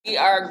We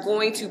are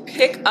going to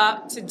pick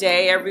up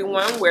today,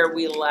 everyone, where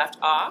we left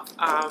off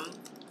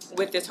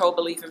with this whole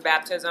belief in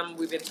baptism.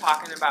 We've been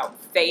talking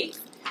about faith.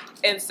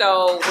 And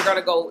so we're going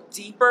to go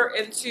deeper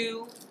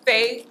into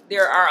faith.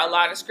 There are a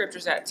lot of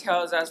scriptures that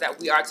tells us that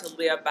we are to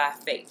live by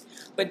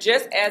faith. But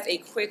just as a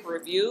quick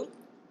review,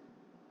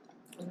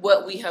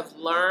 what we have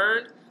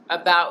learned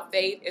about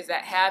faith is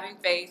that having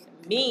faith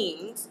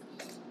means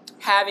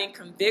having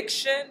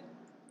conviction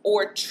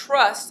or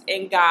trust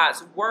in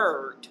God's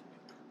word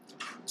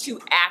to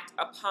act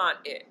upon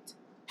it.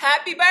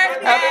 Happy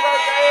birthday! Happy birthday!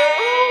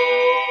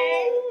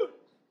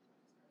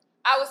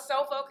 I was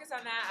so focused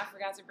on that, I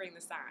forgot to bring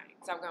the sign.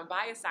 So I'm going to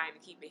buy a sign to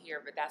keep it here,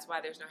 but that's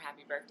why there's no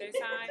happy birthday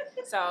sign.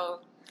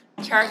 So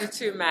charge it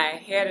to my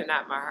head and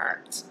not my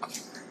heart.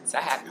 So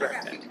happy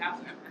birthday.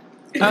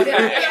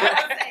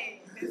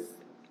 Okay.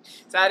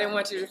 So I didn't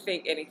want you to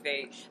think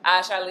anything.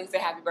 Charlene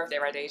said happy birthday,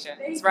 Radasia.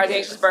 It's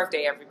Radasia's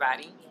birthday,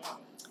 everybody.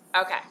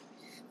 Okay.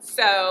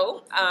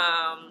 So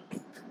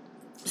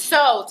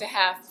to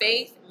have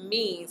faith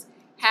means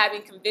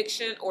having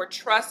conviction or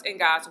trust in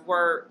God's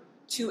word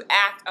to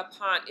act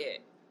upon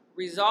it,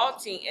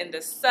 resulting in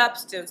the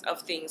substance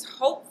of things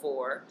hoped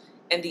for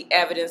and the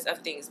evidence of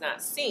things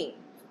not seen.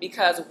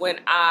 Because when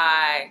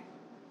I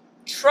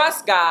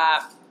trust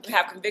God and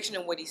have conviction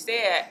in what he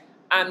said,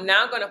 I'm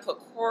now going to put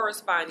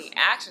corresponding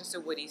actions to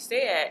what he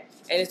said,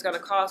 and it's going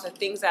to cause the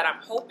things that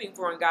I'm hoping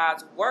for in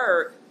God's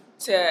word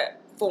to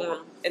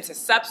form into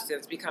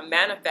substance, become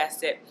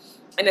manifested,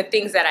 and the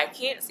things that I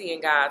can't see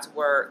in God's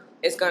word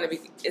is going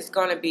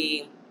to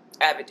be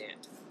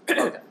evident.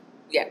 Okay.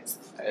 Yes.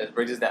 Let's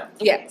break this down.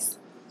 Yes.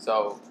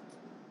 So,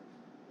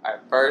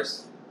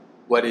 first,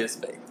 what is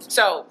faith?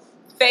 So,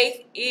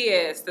 faith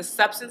is the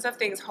substance of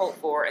things hoped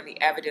for and the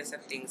evidence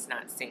of things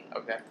not seen.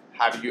 Okay.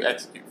 How do you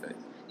execute faith?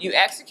 You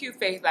execute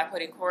faith by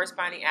putting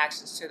corresponding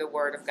actions to the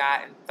word of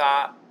God in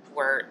thought,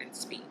 word, and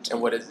speech.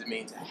 And what does it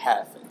mean to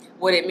have faith?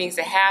 What it means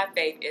to have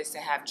faith is to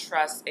have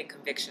trust and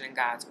conviction in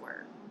God's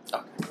word.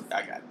 Okay,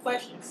 I got it.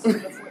 Questions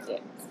before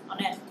that on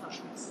that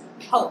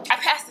hope. I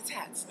passed the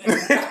test.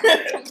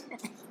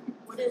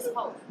 What is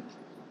hope?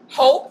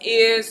 Hope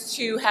is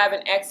to have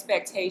an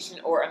expectation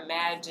or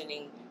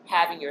imagining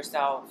having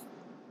yourself.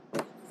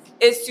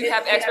 Is to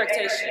have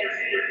expectation.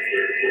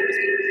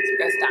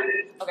 That's time.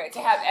 Okay, to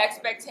have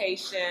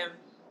expectation,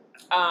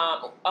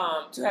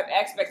 to have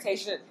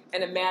expectation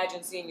and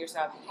imagine seeing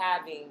yourself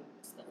having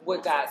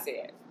what God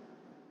said.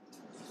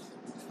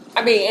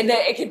 I mean, and then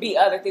it could be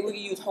other things. We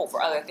can use hope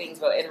for other things,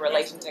 but in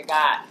relation to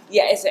God,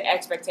 yeah, it's an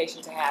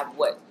expectation to have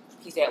what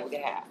he said we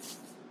could have.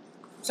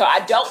 So I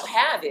don't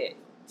have it,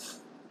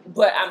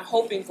 but I'm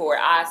hoping for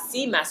it. I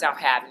see myself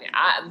having it.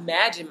 I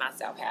imagine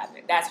myself having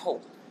it. That's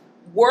hope.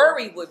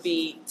 Worry would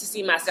be to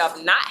see myself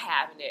not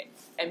having it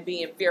and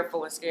being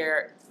fearful and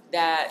scared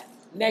that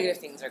negative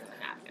things are going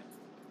to happen.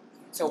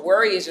 So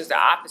worry is just the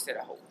opposite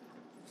of hope.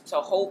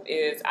 So hope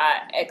is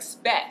I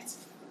expect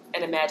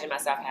and imagine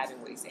myself having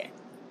what he said.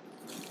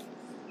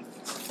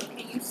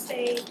 Can you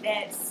say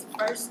that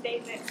first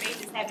statement,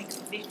 faith is having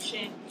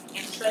conviction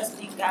and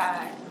trusting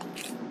God,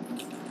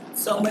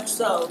 so much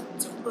so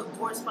to put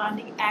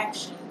corresponding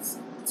actions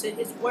to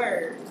his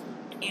word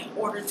in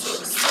order to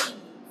receive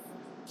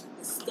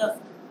the stuff,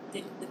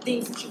 the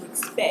things that you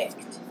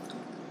expect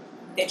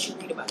that you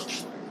read about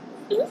his word?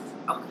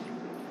 Mm-hmm.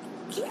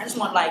 Okay. I just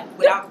want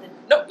without the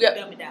dumb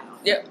it down.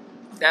 Yep.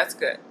 That's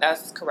good.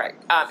 That's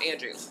correct.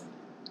 Andrew.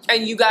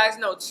 And you guys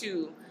know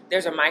too,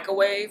 there's a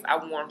microwave. I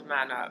warmed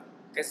mine up.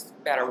 It's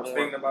better warm. I was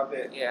thinking about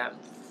that. Yeah.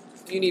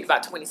 You need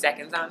about 20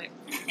 seconds on it.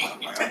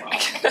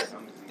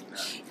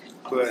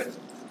 But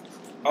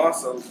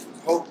also,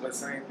 hope the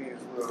same thing as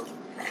well.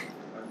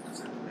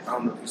 I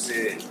don't know if you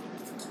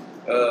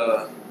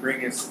said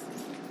bringing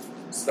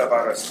stuff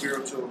out of the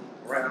spiritual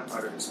realm. So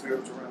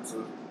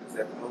is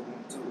that the hope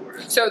one too? Or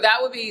so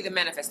that would be the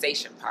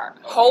manifestation part.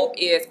 Okay. Hope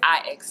is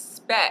I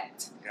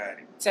expect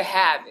to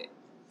have it.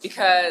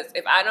 Because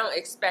if I don't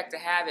expect to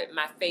have it,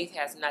 my faith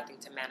has nothing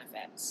to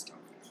manifest.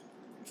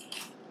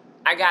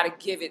 I got to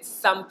give it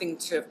something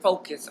to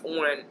focus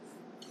on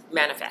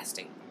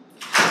manifesting.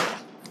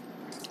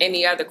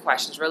 Any other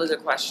questions? Really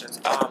good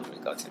questions. Let me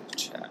go to the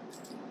chat.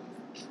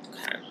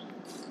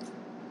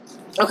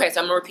 Okay,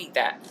 so I'm going to repeat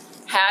that.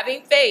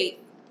 Having faith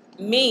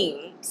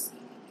means,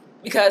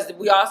 because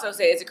we also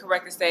say, is it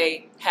correct to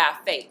say have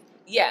faith?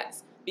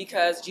 Yes,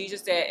 because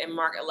Jesus said in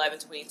Mark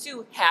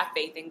 11:22, have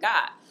faith in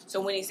God.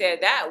 So when he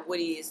said that, what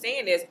he is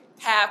saying is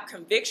have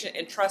conviction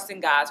and trust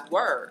in God's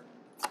word.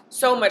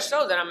 So much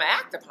so that I'm going to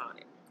act upon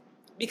it.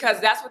 Because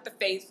that's what the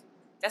faith,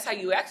 that's how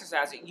you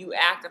exercise it. You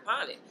act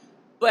upon it.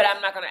 But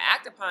I'm not going to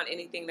act upon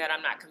anything that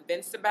I'm not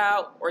convinced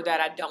about or that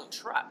I don't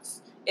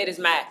trust. It is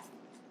my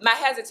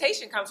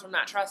hesitation comes from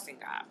not trusting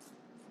God.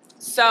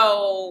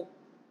 So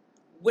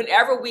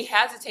whenever we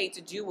hesitate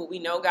to do what we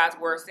know God's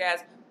word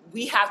says,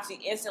 we have to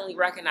instantly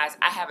recognize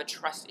I have a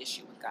trust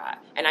issue with God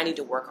and I need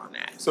to work on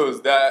that. So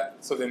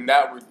then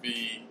that would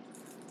be,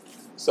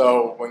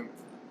 when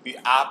the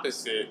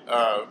opposite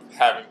of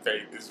having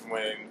faith is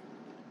when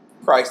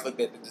Christ looked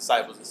at the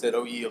disciples and said,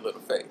 "Oh, ye of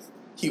little faith."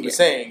 he was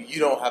saying, you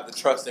don't have the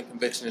trust and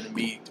conviction in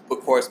me to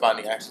put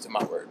corresponding action to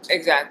my words.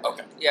 Exactly.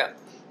 Okay. Yeah.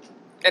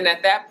 And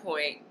at that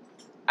point,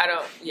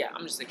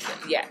 I'm just thinking,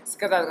 yes.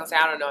 Because I was going to say,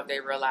 I don't know if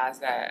they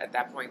realized that at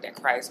that point that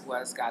Christ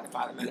was God the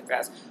Father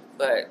manifest.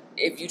 But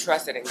if you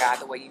trusted in God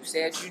the way you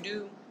said you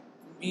do,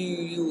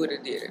 you would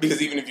have did it.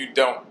 Because even if you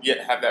don't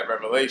yet have that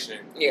revelation,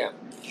 yeah,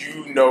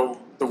 you know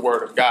the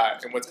word of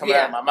God. And what's coming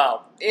out of my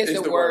mouth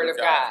is the word of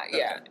God. Okay.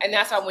 Yeah. And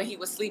that's why when he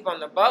was asleep on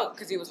the boat,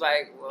 because he was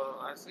like, well,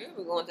 I see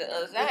we're going to the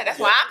other side. That's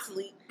why I'm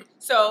asleep.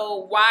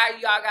 So why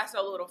y'all got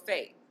so little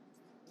faith?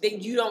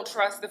 Then you don't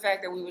trust the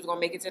fact that we was going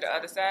to make it to the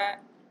other side?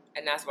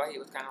 And that's why he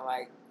was kind of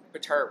like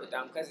perturbed with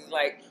them. Because it's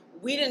like,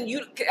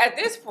 at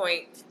this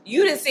point,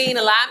 you done seen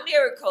a lot of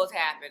miracles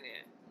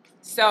happening.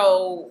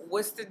 So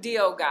what's the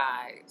deal,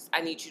 guys? I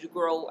need you to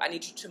grow. I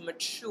need you to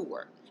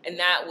mature. And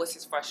that was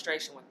his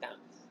frustration with them.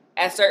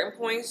 At certain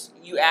points,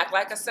 you act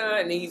like a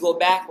son, and then you go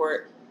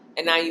backward,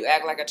 and now you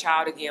act like a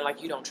child again,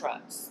 like you don't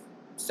trust.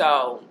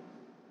 So,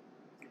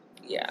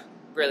 yeah,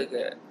 really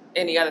good.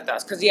 Any other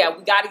thoughts? Because, yeah,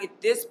 we got to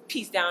get this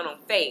piece down on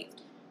faith.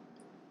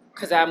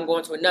 Because I'm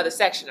going to another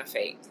section of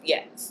faith.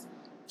 Yes.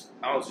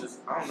 I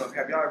don't know,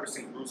 have y'all ever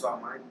seen Bruce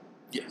Almighty?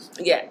 Yes.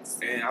 Yes.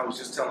 And I was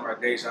just telling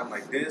Radeja, I'm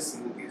like, this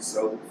movie is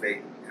so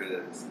fake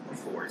because,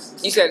 of course.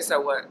 You said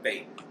so what?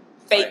 Fake.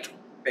 Fake. Like,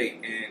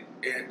 fake.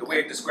 And the way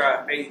it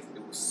described faith,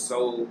 it was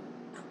so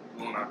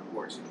blown out of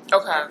proportion.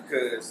 Okay.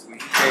 Because when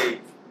he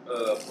gave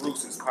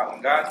Bruce his power,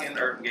 when God came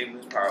to earth and gave him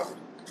his power,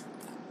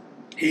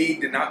 he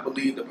did not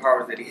believe the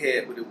powers that he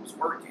had, but it was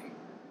working.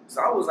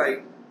 So I was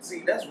like,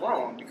 see, that's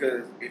wrong,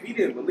 because if he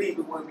didn't believe,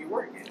 it wouldn't be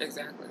working.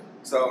 Exactly.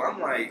 So I'm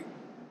like,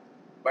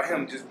 by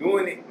him just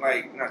doing it,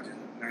 like, not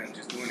him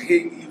just doing it,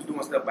 he was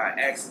doing stuff by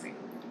accident,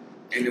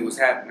 and it was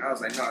happening. I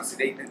was like, no,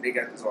 see, they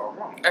got this all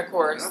wrong. Of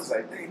course. And I was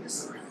like, dang,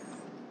 this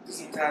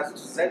sometimes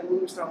is exactly what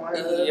we was talking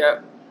about.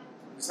 Yep.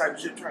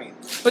 Discipleship training.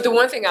 But the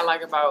one thing I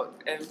like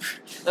about, and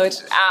which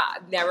I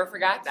never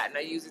forgot that, and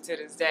I use it to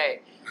this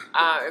day,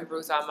 in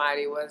Bruce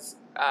Almighty was,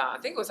 I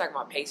think it was talking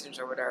about patience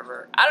or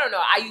whatever. I don't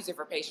know. I use it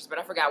for patience, but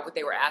I forgot what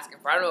they were asking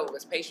for. I don't know if it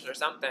was patience or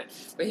something.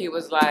 But he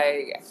was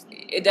like,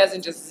 it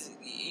doesn't just,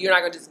 you're not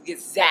going to just get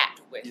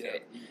zapped with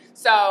it.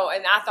 So,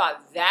 and I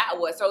thought that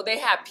was, so they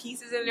have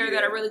pieces in there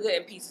that are really good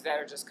and pieces that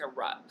are just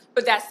corrupt.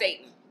 But that's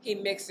Satan. He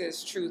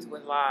mixes truth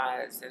with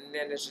lies, and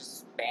then it's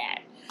just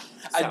bad.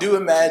 So. I do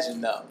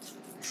imagine, though,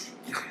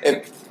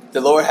 if the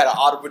Lord had an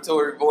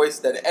auditory voice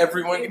that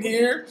everyone could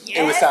hear,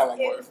 it would sound like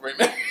Morgan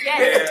Freeman.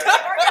 Yes.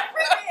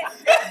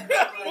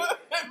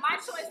 My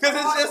choice. Because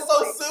it's just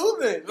so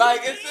soothing.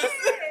 Like, it's just...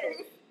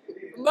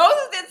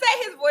 Moses didn't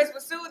say his voice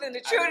was soothing.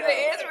 The children of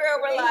Israel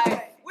were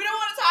like, we don't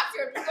want to talk to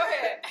him. Just go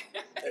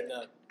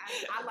ahead.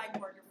 I like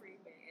Morgan Freeman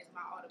as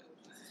my audible.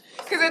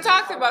 Because it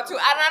talks about, too,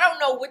 and I don't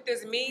know what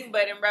this means,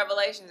 but in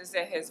Revelations it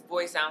said his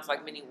voice sounds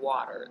like many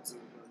waters.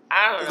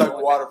 I don't know. It's like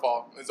a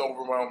waterfall. It's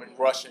overwhelming,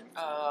 rushing.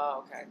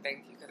 Oh, okay.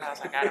 Thank you. Because I was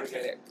like, I don't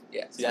get it.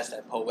 Yeah. See, that's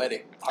that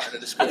poetic part of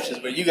the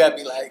scriptures where you got to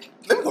be like,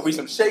 let me go read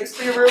some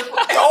Shakespeare real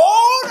quick.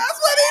 Oh, that's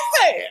what he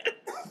said.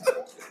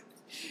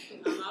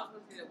 I'm also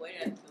going to say the way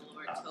that the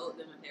Lord told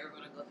them that they were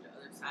going to go to the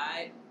other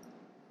side,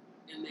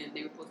 and then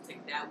they were supposed to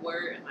take that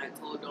word and like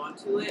hold on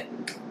to it.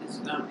 It's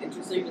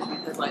interesting just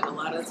because like a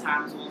lot of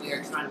times when we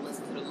are trying to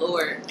listen to the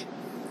Lord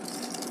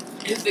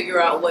and figure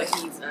out what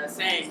He's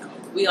saying,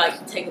 we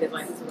like take it as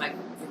like, this is like,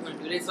 we're going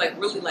to do this, like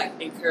really like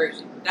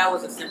encouraging. But that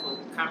was a simple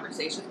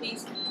conversation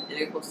piece, and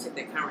they're supposed to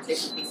take that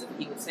conversation piece and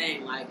He was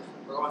saying like,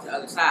 we're going to the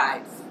other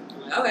side.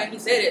 I'm like, okay, He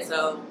said it,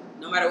 so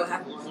no matter what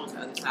happens, we're going to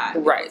the other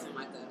side. Right. It wasn't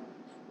like we're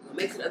going to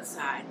make it to the other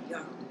side.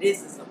 Yo,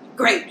 this is going to be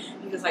great.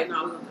 He's just like,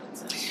 no, we're going to the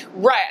other side.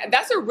 Right.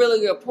 That's a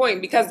really good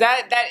point because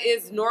that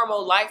is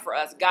normal life for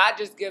us. God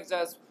just gives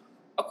us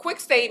a quick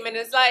statement.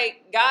 It's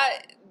like God,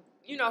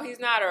 He's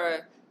not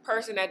a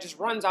person that just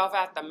runs off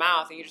at the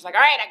mouth and you're just like,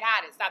 all right, I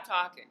got it. Stop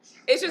talking.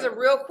 It's just a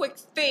real quick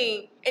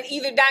thing. And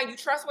either now you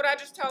trust what I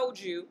just told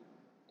you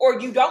or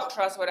you don't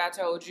trust what I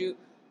told you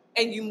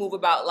and you move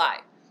about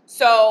life.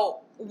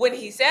 So when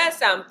He says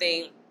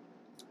something,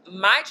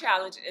 my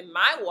challenge in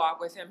my walk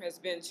with Him has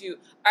been to,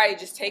 all right,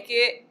 just take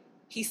it.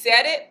 He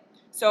said it.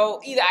 So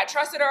either I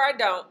trust it or I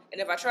don't. And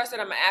if I trust it,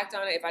 I'm going to act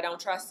on it. If I don't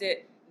trust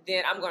it,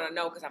 then I'm going to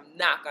know because I'm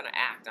not going to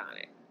act on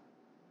it.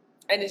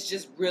 And it's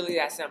just really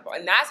that simple.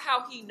 And that's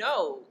how He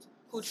knows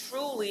who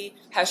truly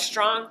has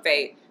strong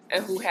faith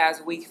and who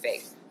has weak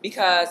faith.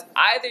 Because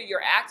either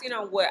you're acting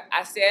on what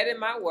I said in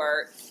my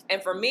word,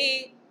 and for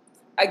me,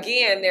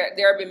 again,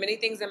 there have been many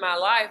things in my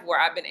life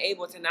where I've been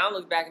able to now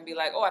look back and be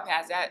like, oh, I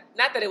passed that.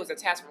 Not that it was a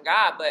test from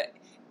God, but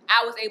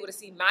I was able to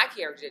see my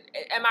character.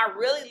 Am I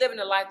really living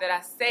the life that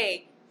I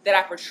say that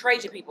I portray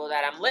to people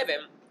that I'm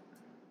living?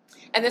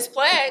 And this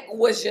plague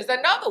was just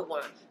another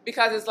one.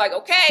 Because it's like,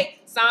 okay,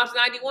 Psalms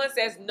 91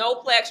 says, no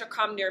plague shall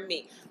come near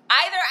me.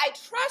 Either I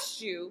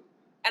trust you,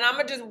 and I'm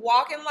going to just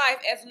walk in life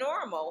as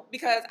normal,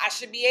 because I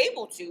should be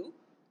able to,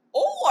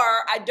 or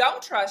I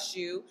don't trust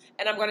you,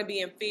 and I'm going to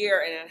be in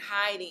fear and in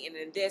hiding and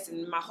in this,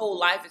 and my whole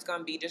life is going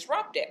to be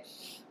disrupted.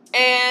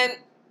 And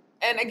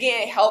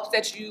again, it helps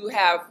that you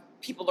have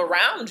people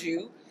around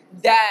you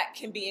that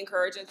can be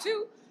encouraging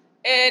too.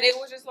 And it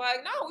was just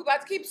like, no, we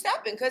about to keep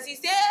stepping because he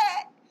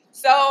said.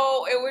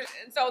 So it was,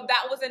 and so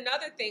that was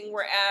another thing.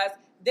 Whereas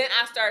then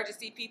I started to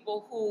see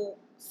people who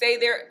say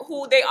they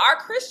are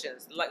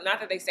Christians. Like, not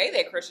that they say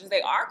they're Christians,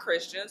 they are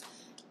Christians,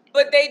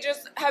 but they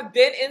just have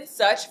been in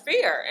such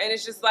fear. And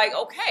it's just like,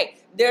 okay,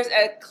 there's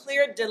a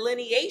clear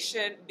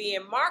delineation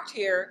being marked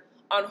here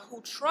on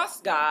who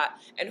trusts God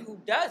and who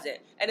doesn't.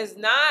 And it's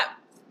not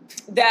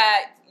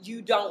that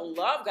you don't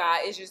love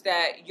God, it's just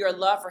that your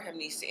love for him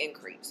needs to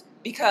increase.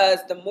 Because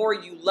the more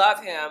you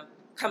love him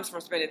comes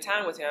from spending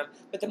time with him,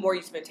 but the more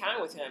you spend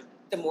time with him,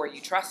 the more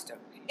you trust him.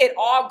 It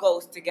all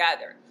goes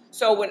together.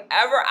 So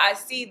whenever I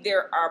see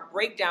there are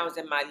breakdowns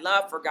in my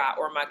love for God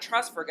or my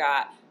trust for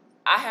God,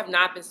 I have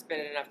not been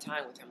spending enough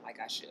time with him like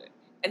I should.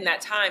 And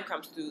that time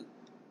comes through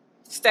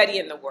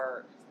studying the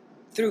word,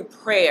 through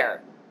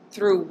prayer,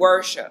 through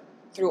worship,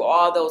 through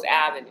all those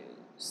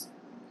avenues.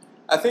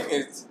 I think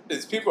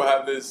it's people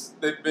have this,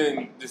 they've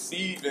been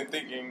deceived in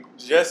thinking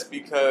just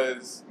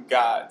because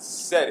God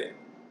said it,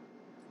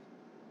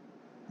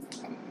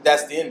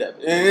 that's the end of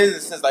it. And it is in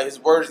a sense like his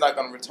word is not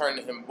going to return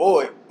to him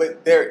void,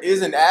 but there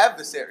is an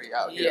adversary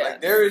out here. Yes.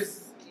 Like there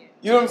is,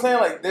 you know what I'm saying?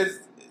 Like there's,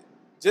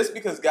 just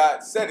because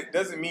God said it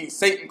doesn't mean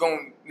Satan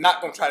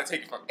not going to try to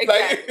take it from him.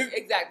 Exactly. Like,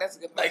 Exactly. That's a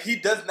good point. Like he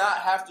does not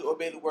have to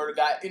obey the word of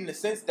God in the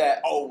sense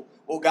that, oh,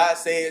 well, God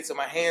said, so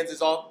my hands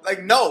is off.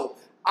 Like, no,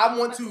 I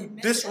want to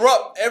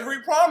disrupt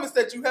every promise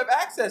that you have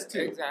access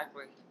to.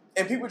 Exactly.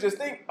 And people just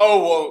think,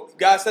 oh, well,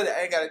 God said it,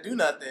 I ain't got to do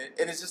nothing.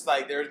 And it's just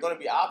like there's going to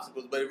be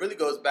obstacles. But it really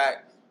goes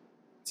back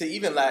to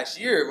even last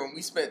year when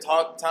we spent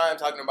time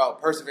talking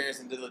about perseverance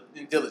and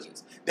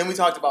diligence. Then we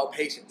talked about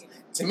patience.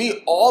 To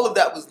me, all of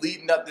that was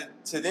leading up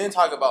to then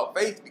talk about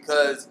faith,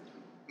 because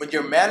when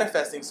you're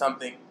manifesting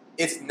something,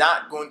 it's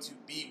not going to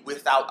be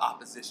without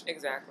opposition.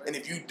 Exactly. And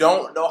if you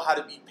don't know how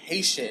to be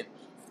patient,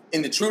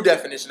 in the true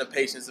definition of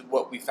patience of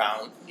what we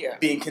found,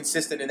 being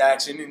consistent in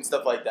action and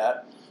stuff like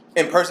that,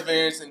 and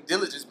perseverance and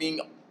diligence, being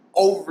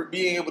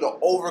able to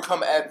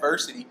overcome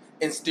adversity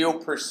and still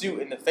pursue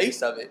in the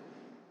face of it,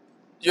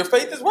 your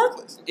faith is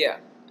worthless. Yeah,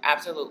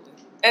 absolutely.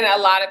 And a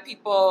lot of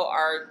people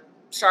are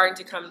starting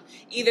to come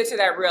either to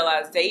that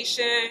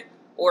realization,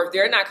 or if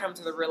they're not coming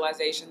to the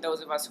realization,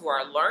 those of us who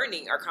are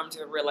learning are coming to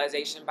the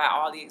realization by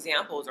all the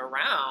examples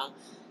around.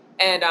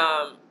 And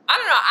I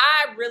don't know,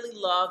 I really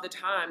love the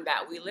time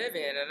that we live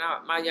in. And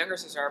my younger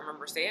sister, I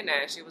remember saying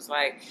that, and she was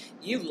like,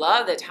 you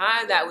love the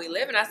time that we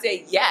live in? I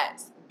said,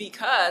 yes,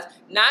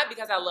 not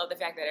because I love the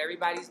fact that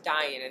everybody's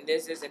dying and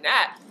this and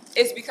that.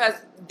 It's because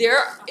there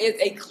is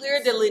a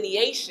clear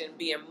delineation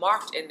being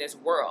marked in this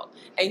world.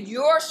 And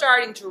you're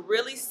starting to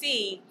really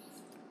see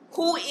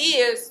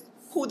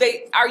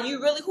are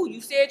you really who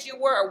you said you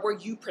were, or were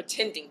you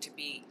pretending to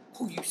be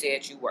who you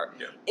said you were?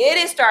 Yeah. It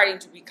is starting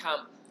to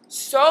become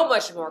so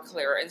much more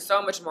clear and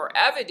so much more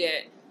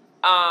evident.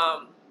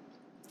 And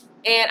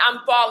I'm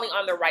falling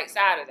on the right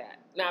side of that.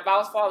 Now, if I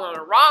was falling on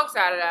the wrong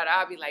side of that,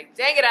 I'd be like,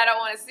 dang it, I don't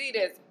want to see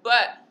this.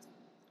 But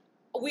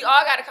we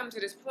all got to come to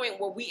this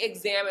point where we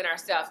examine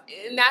ourselves.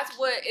 And that's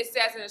what it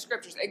says in the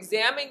scriptures.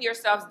 Examine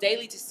yourselves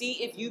daily to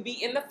see if you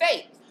be in the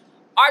faith.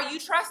 Are you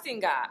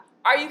trusting God?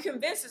 Are you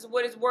convinced of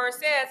what his word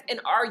says?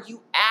 And are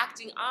you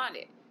acting on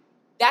it?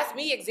 That's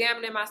me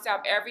examining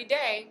myself every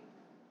day,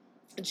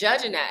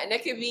 judging that. And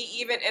it could be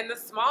even in the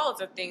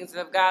smallest of things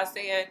of God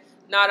saying,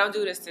 no, don't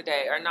do this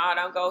today, or no,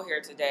 don't go here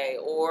today,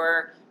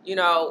 or,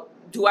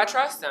 do I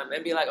trust him?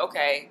 And be like,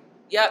 okay,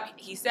 yep,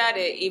 he said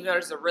it, even though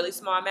it's a really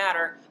small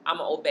matter, I'm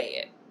going to obey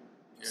it.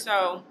 Yeah.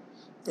 So.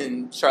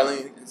 And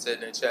Charlene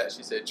said in the chat,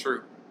 she said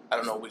true. I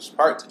don't know which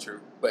part to true,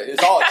 but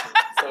it's all true.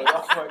 So it's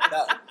all worked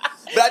out.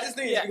 But I just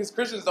think it's because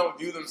Christians don't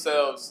view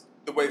themselves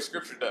the way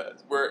Scripture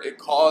does, where it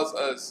calls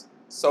us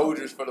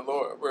soldiers for the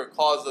Lord, where it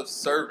calls us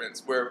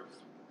servants, where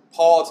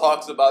Paul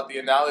talks about the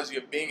analogy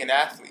of being an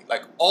athlete.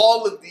 Like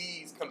all of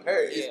these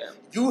comparatives,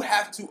 you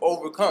have to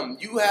overcome.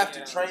 You have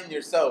to train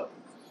yourself.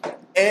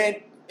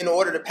 And in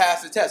order to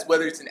pass the test,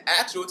 whether it's an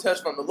actual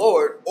test from the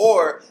Lord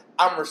or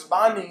I'm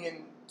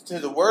responding to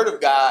the Word of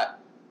God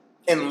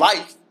in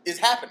life is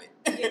happening.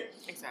 Yeah,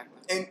 exactly.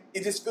 And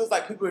it just feels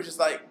like people are just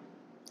like,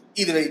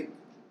 either they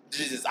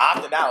just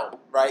opting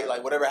out, right?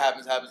 Like whatever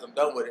happens, happens, I'm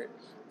done with it.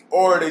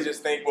 Or they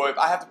just think, well, if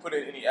I have to put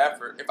in any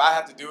effort, if I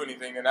have to do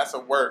anything, then that's a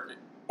work,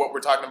 what we're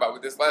talking about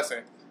with this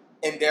lesson.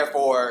 And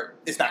therefore,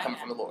 it's not coming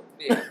from the Lord.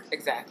 Yeah,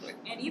 exactly.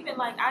 And even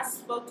like I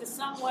spoke to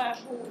someone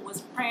who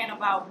was praying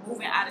about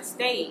moving out of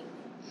state,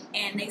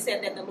 and they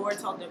said that the Lord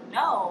told them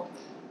no.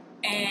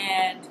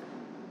 And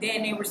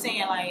then they were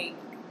saying like,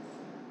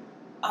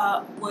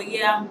 well,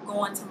 yeah, I'm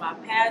going to my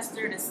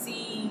pastor to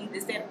see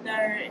this, that,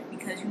 third,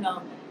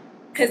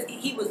 because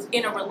he was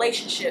in a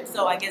relationship,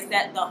 so I guess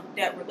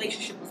that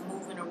relationship was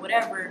moving or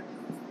whatever.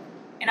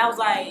 And I was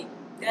like,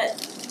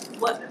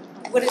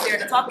 what is there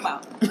to talk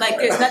about? Like,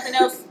 there's nothing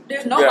else.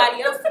 There's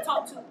nobody else to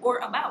talk to or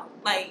about.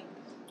 Like,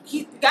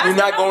 you're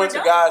not going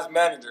to God's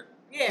manager.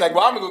 Yeah. Like,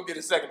 well, I'm going to go get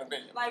a second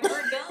opinion. Like,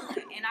 we're done.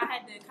 And I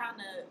had to kind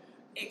of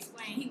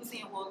explain. He was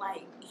saying, well,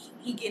 like,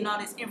 he getting all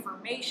this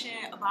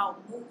information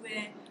about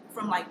moving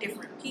from like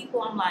different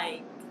people, I'm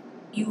like,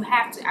 you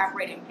have to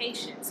operate in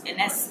patience, and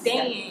that's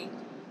staying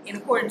in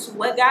accordance to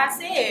what God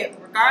said,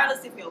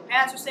 regardless if your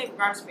pastor said,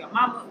 regardless if your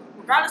mama,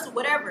 regardless of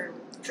whatever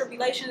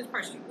tribulations,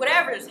 persecution,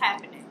 whatever is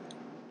happening.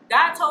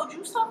 God told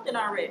you something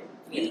already.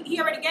 He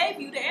already gave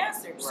you the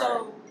answer. Right.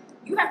 So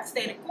you have to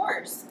stay the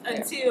course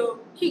until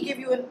he give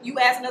you you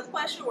ask another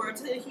question, or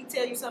until he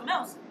tell you something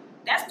else.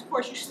 That's the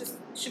course you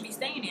should be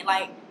staying in.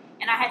 Like,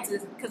 and I had to,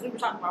 because we were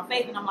talking about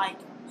faith, and I'm like,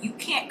 you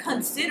can't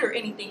consider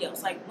anything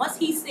else. Like, once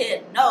he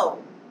said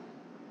no,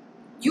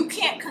 you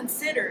can't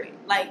consider it.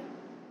 Like,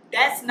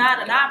 that's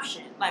not an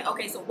option. Like,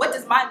 okay, so what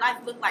does my life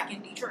look like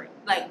in Detroit?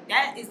 Like,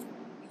 that is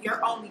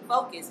your only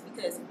focus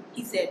because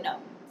he said no.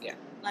 Yeah.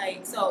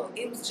 Like, so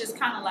it was just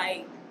kind of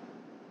like,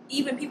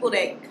 even people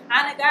that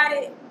kind of got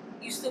it,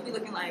 you still be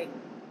looking like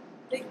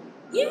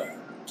yeah,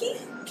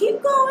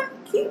 keep going.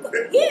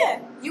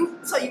 Yeah.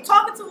 So you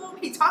talking to him,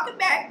 he talking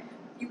back,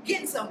 you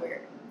getting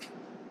somewhere.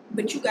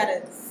 But you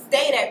gotta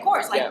stay that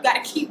course. Like, you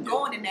gotta keep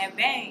going in that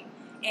vein.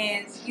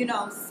 And,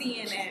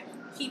 seeing that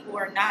people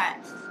are not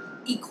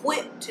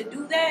equipped to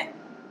do that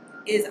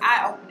is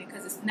eye-opening,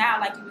 because it's now,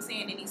 like you were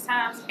saying, in these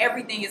times,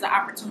 everything is an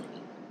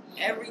opportunity.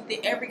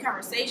 Every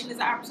conversation is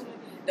an opportunity.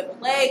 The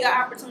plague is an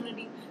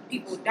opportunity.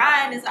 People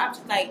dying is an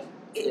opportunity. Like,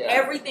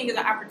 everything is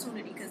an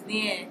opportunity, because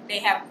then they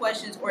have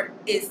questions, or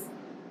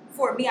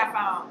for me, I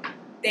found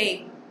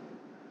they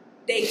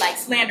like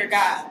slander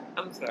God.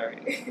 I'm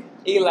sorry.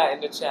 Eli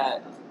in the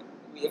chat.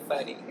 You're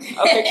funny.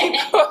 Okay,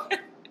 keep going.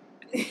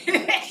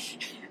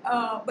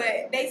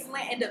 But they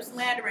end up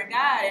slandering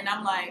God, and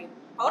I'm like,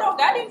 hold on,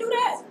 God didn't do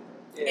that.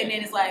 Yeah. And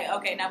then it's like,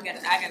 okay, now I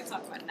gotta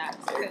talk about it now,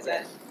 because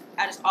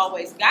I just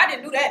always, God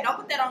didn't do that. Don't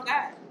put that on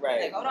God.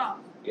 Right. Like, hold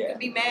on. You can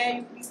be mad,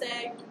 you can be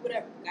sad, you can do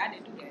whatever. God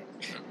didn't do that.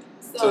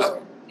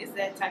 So it's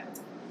that type of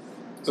time.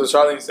 So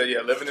Charlene said,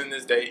 living in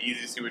this day,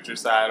 easy to see what your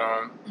side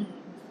on. Mm-hmm.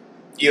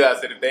 Eli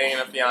said, if they ain't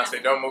a fiance,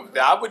 don't move.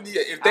 I wouldn't.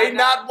 If they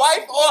not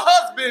wife or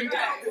husband,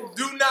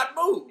 do not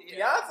move.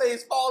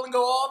 Fiancés fall and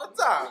go all the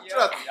time.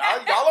 Trust me,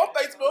 y'all on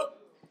Facebook.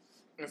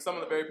 And some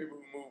of the very people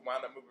who moved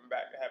wind up moving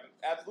back.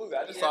 Absolutely.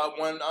 I just saw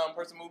one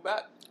person move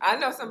back. I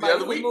know somebody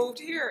who moved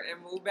here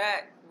and moved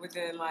back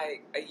within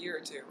like a year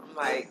or two. I'm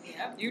like,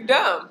 you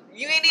dumb.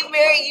 You ain't even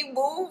married, you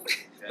moved.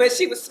 But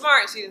she was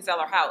smart. She didn't sell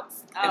her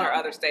house in her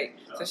other state.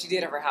 So she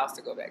did have her house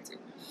to go back to.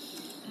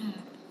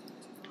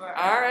 All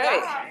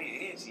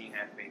right. And she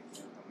had faith.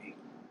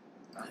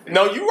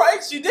 No, you're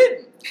right. She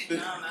didn't.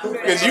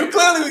 Because you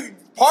clearly,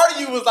 part of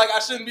you was like, I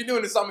shouldn't be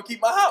doing this, so I'm going to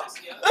keep my house.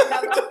 Yeah.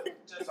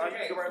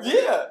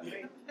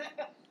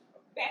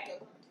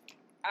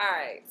 All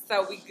right.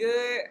 So we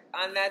good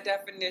on that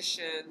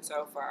definition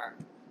so far?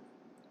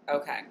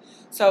 Okay.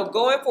 So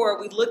going forward,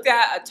 we looked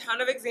at a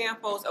ton of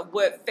examples of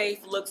what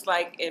faith looks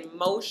like in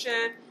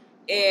motion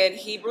in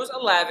Hebrews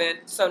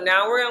 11. So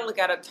now we're going to look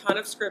at a ton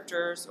of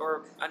scriptures,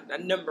 or a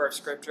number of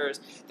scriptures,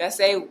 that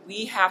say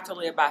we have to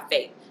live by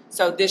faith.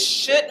 So this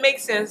should make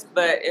sense,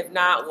 but if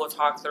not, we'll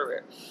talk through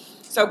it.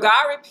 So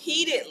God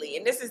repeatedly,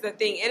 and this is the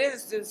thing, it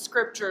is in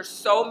scripture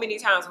so many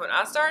times. When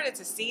I started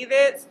to see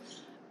this,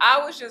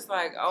 I was just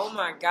like, oh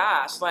my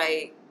gosh,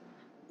 like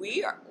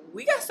we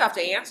got stuff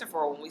to answer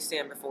for when we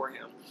stand before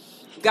him.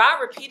 God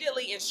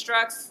repeatedly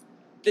instructs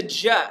the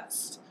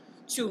just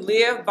to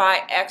live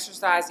by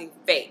exercising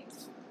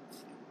faith,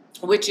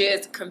 which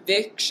is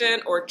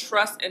conviction or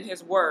trust in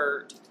his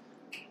word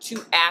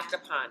to act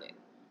upon it.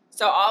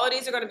 So all of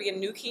these are going to be in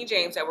New King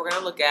James that we're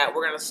going to look at.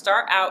 We're going to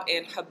start out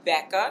in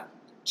Habakkuk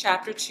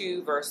chapter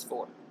 2, verse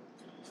 4.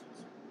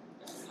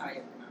 That's how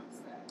you pronounce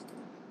that.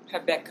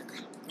 Habakkuk.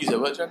 You said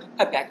what, Charlie?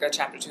 Habakkuk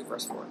chapter 2,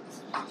 verse 4.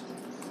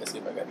 Let's see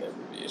if I got the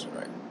abbreviation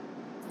right.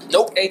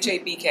 Nope.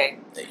 H-A-B-K.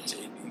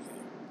 H-A-B-K.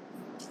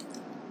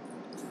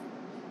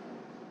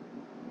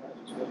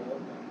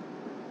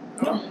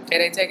 No. It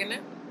ain't taking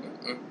that?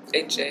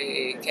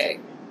 H-A-K.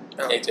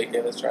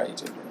 H-A-K, let's try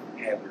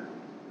H-A-K.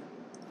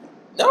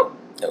 Nope.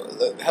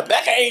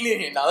 Habakkuk ain't in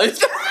here now.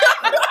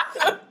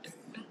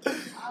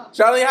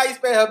 Charlie, how you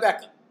spell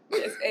Habakkuk?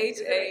 It's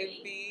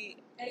H-A-B-A-K.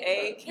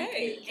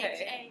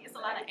 It's a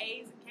lot of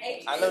A's and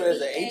K's. I know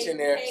there's an H in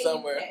there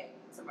somewhere.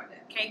 Something like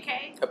that.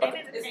 KK? It's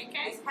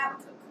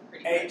Habakkuk.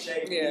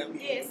 H-A-B-A-K.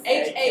 It's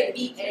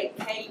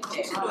H-A-B-A-K.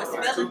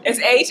 It's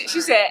H.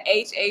 She said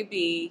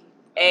H-A-B-A-K-K.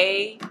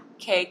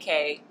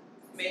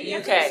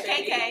 U-K.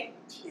 KK.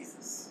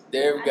 Jesus.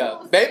 There we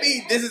go.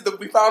 Maybe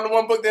we found the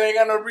one book that ain't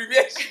got no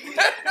abbreviation.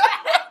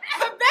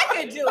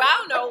 Rebecca do. I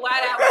don't know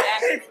why that was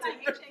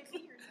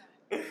actually.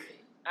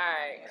 All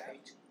right.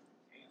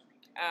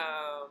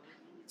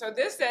 So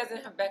this says in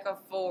Habakkuk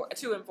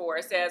 2 and 4,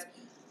 it says,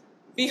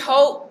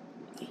 behold.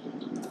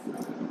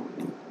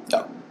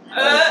 No.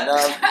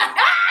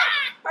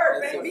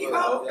 Perfect.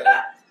 Behold.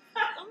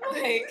 I'm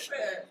like,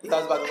 I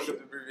was about to look up the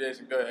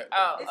abbreviation. Go ahead.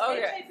 oh, It's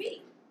okay.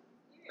 H-A-B.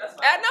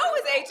 I know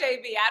it's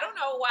HAB. I don't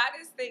know why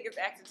this thing is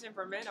acting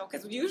temperamental,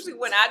 because usually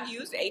when I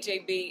use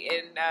HAB,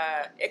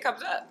 it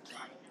comes up.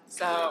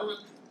 So,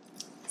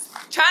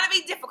 trying to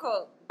be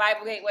difficult,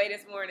 Bible Gateway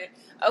this morning.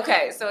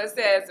 Okay, so it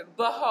says,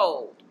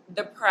 behold,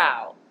 the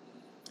proud.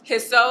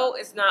 His soul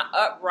is not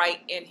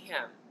upright in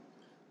him,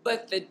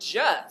 but the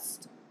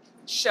just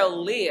shall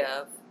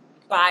live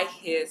by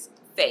his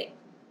faith.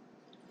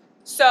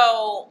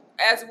 So,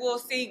 as we'll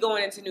see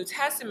going into New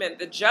Testament,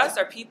 the just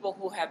are people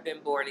who have been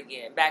born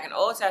again. Back in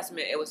Old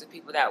Testament, it was the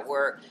people that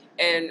were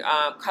in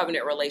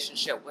covenant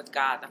relationship with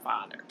God the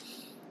Father.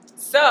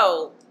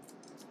 So,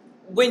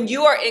 when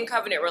you are in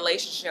covenant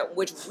relationship,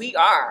 which we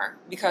are,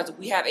 because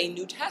we have a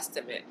New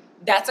Testament,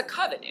 that's a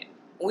covenant.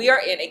 We are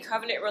in a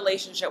covenant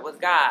relationship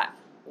with God.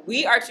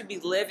 We are to be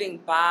living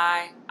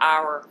by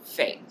our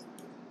faith.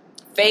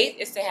 Faith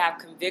is to have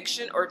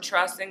conviction or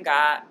trust in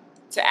God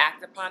to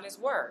act upon his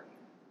word.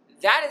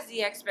 That is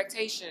the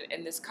expectation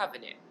in this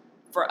covenant,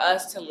 for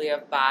us to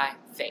live by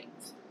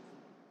faith.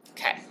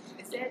 Okay.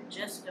 Is that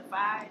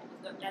justified?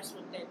 That's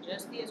what that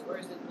just is? Or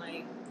is it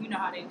like, you know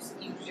how they use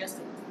just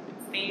to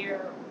be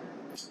fair?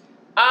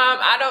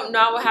 I don't know.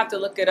 I will have to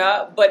look it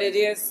up, but it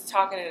is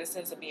talking in a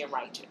sense of being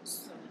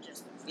righteous.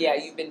 Yeah,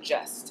 you've been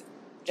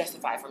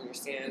justified from your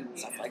sin,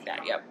 stuff like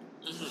that. Yep.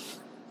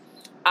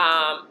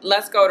 Mm-hmm.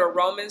 Let's go to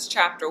Romans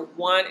chapter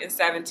 1 and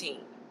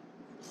 17.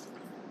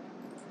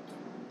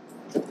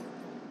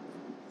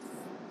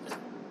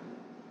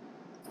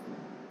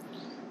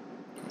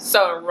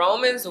 So in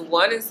Romans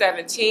 1 and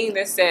 17,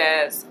 this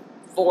says,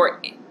 For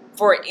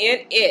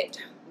in it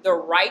the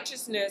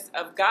righteousness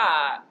of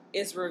God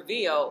is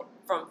revealed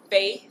from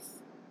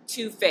faith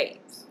to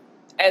faith,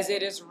 as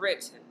it is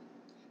written,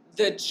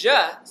 the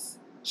just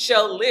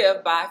shall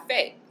live by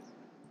faith.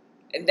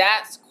 And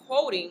that's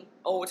quoting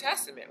Old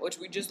Testament, which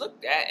we just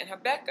looked at in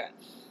Habakkuk.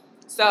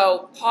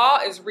 So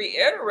Paul is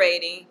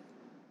reiterating,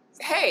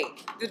 hey,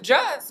 the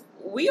just,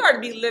 we are to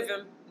be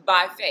living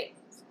by faith.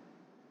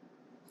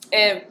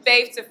 And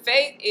faith to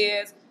faith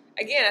is,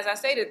 again, as I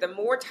stated, the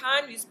more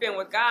time you spend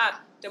with God,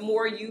 the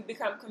more you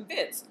become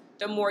convinced.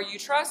 The more you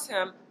trust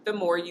him, the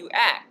more you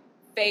act.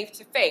 Faith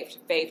to faith,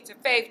 faith to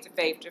faith, to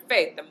faith to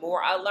faith. The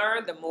more I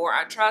learn, the more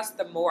I trust,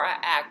 the more I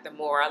act. The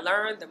more I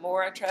learn, the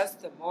more I trust,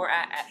 the more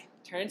I act.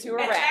 Turn to a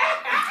rap.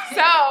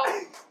 So,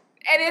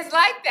 and it's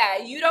like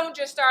that. You don't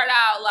just start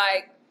out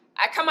like,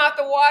 I come out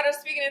the water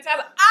speaking in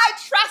tongues. I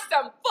trust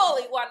him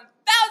fully, 1,000%.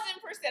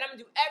 I'm going to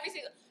do every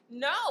single...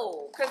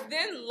 No, because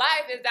then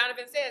life, as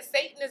Donovan said,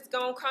 Satan is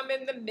going to come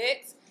in the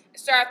mix,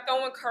 start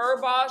throwing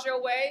curveballs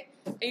your way,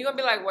 and you're going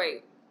to be like,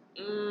 wait,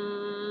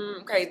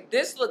 okay,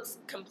 this looks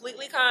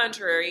completely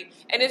contrary,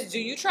 and it's, do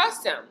you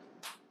trust him?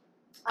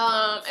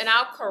 And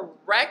I'll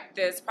correct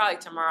this probably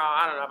tomorrow,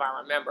 I don't know if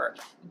I remember,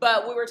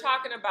 but we were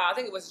talking about, I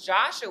think it was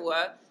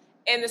Joshua,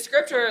 and the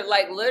scripture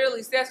like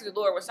literally says, the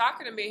Lord was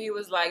talking to me, he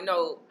was like,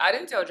 no, I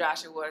didn't tell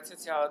Joshua to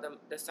tell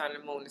the sun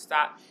and moon to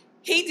stop.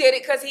 He did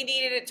it because he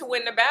needed it to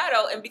win the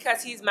battle, and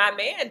because he's my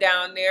man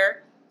down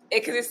there,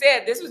 because it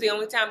said this was the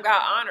only time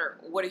God honored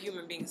what a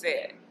human being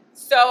said.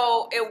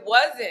 So it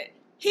wasn't.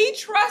 He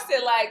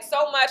trusted like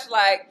so much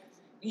like,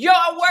 yo,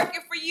 I'm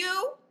working for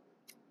you.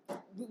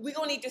 We're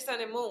going to need the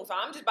sun and moon. So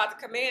I'm just about to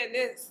command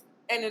this.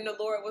 And then the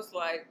Lord was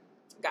like,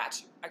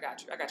 got you. I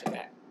got you. I got your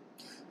back.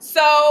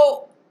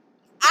 So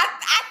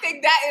I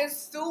think that is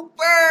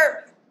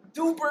super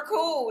duper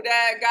cool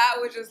that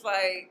God was just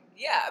like,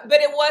 yeah, but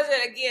it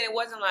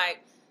wasn't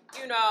like,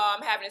 you know,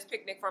 I'm having this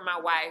picnic for my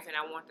wife and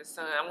I want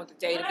the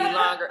day to be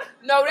longer.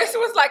 No, this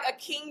was like a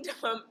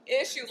kingdom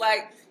issue.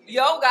 Like,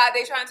 yo, God,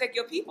 they trying to take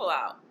your people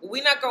out.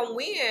 We're not going to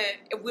win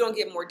if we don't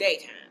get more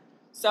daytime.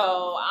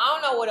 So I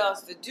don't know what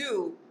else to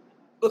do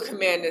but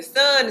command the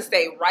sun to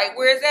stay right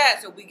where it's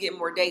at so we get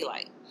more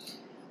daylight.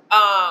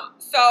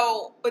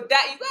 But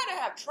that, you got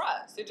to have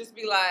trust. To just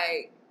be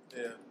like,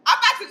 yeah, I'm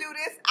about to do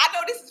this. I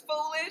know this is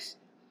foolish,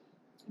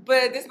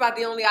 but this is about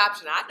the only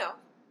option I know.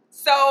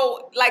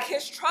 So, like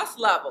his trust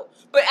level.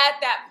 But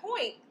at that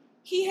point,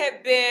 he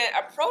had been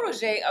a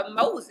protege of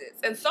Moses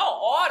and saw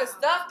all the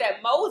stuff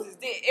that Moses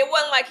did. It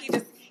wasn't like he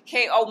just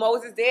came, oh,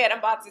 Moses dead, I'm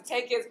about to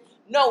take his...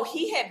 No,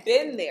 he had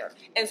been there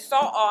and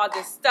saw all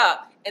this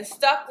stuff and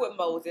stuck with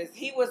Moses.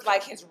 He was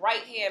like his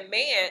right-hand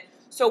man.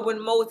 So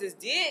when Moses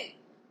did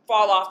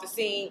fall off the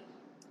scene,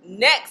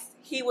 next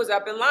he was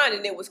up in line,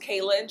 and it was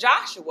Caleb and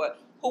Joshua,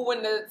 who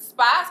when the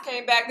spies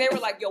came back, they were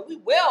like, yo, we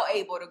well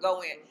able to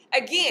go in.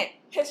 Again,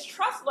 his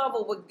trust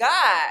level with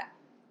God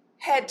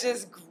had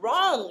just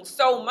grown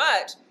so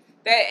much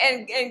that,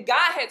 and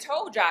God had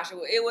told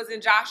Joshua, it was in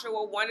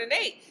Joshua 1 and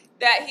 8,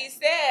 that he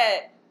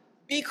said,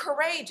 be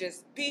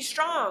courageous, be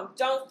strong,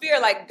 don't fear.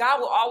 Like God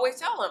would always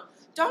tell him,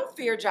 don't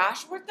fear,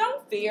 Joshua,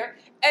 don't fear.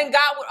 And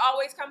God would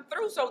always come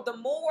through. So the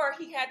more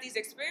he had these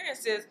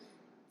experiences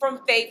from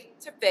faith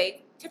to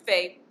faith to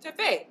faith to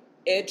faith,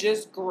 it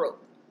just grew.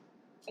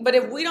 But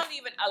if we don't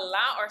even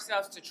allow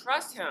ourselves to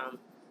trust him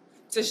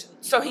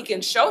so he can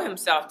show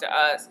himself to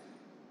us,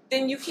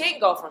 then you can't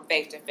go from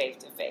faith to faith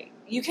to faith.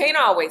 You can't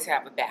always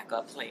have a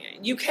backup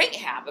plan. You can't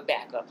have a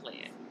backup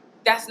plan.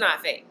 That's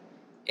not faith.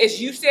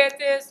 As you said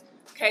this,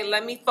 okay,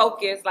 let me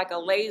focus like a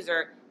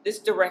laser, this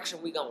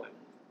direction we going.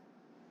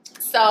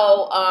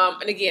 So,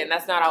 and again,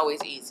 that's not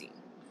always easy.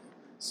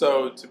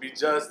 So to be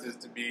just is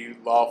to be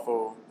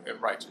lawful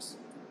and righteous.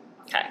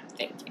 Okay,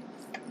 thank you.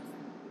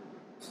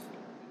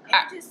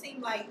 it just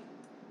seemed like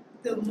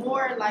the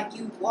more like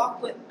you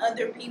walk with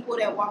other people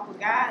that walk with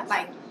God,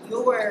 like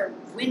your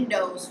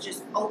windows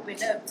just open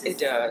up to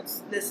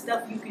the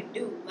stuff you can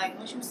do. Like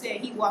once you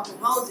said he walked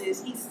with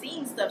Moses, he's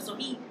seen stuff, so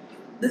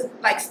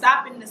like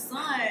stopping the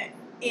sun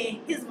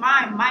in his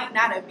mind might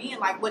not have been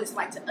like what it's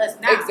like to us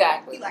now.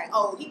 Exactly. He like,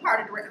 oh, he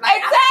parted the Red. Like,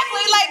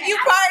 exactly, like you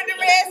parted the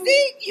Red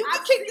Sea. You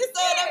can kick this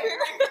on up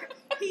here.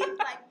 He's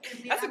like,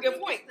 and that's a good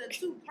point. The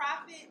two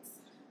prophets,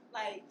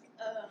 like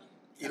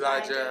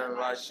Elijah and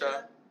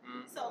Elisha.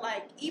 So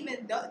like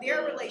even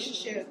their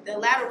relationship, the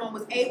latter one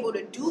was able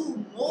to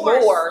do more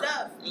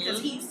stuff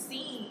because he's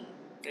seen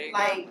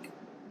like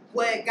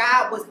what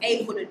God was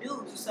able to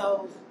do.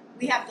 So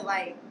we have to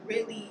like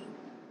really,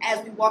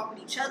 as we walk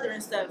with each other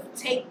and stuff,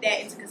 take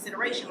that into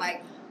consideration.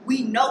 Like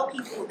we know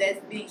people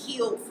that's been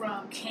healed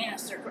from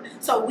cancer,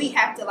 so we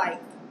have to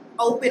like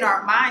open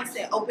our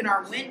mindset, open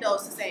our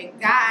windows to say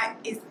God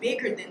is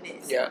bigger than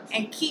this,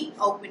 and keep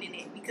opening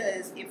it,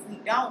 because if we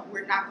don't,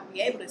 we're not going to be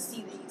able to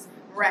see these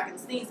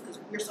miraculous things because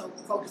we're so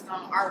focused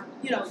on our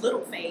little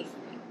faith.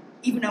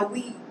 Even though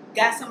we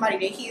got somebody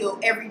that heal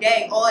every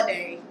day, all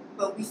day,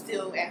 but we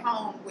still at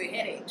home with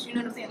headaches. You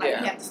know what I'm saying?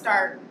 Like we have to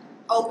start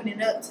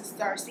opening up to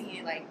start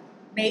seeing like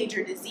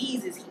major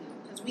diseases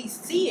healed, because we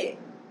see it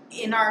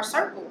in our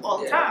circle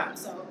all the time.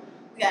 So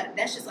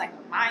that's just like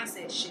a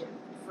mindset shift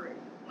for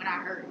when I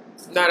heard it.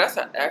 No, that's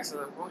an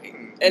excellent point.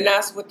 And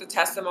that's what the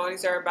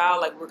testimonies are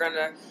about. Like we're going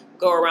to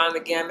go around the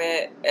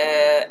gamut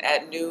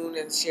at noon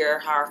and share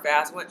how our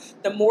fast went.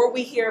 The more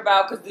we hear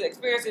about, because the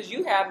experiences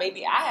you have,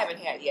 maybe I haven't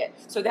had yet.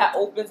 So that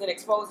opens and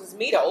exposes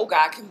me to, oh,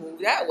 God can move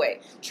that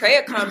way. Trey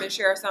will come and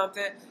share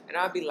something, and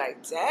I'll be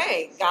like,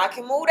 dang, God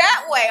can move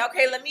that way.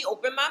 Okay, let me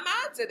open my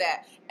mind to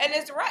that. And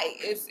it's right.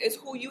 It's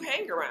who you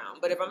hang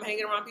around. But if I'm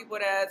hanging around people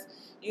that's,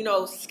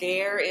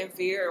 scared and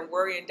fear and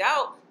worry and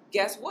doubt,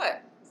 guess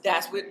what?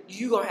 That's what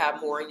you're going to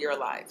have more in your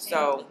life.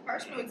 So, and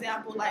personal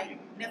example, like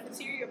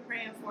Nefertiti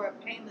praying for a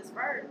painless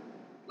birth,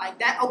 like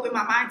that opened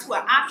my mind to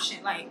an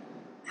option. Like,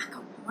 I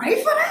could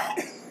pray for that?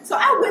 So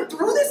I went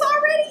through this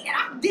already and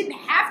I didn't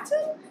have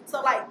to? So,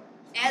 like,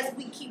 as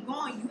we keep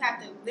going, you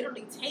have to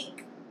literally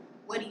take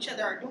what each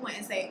other are doing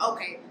and say,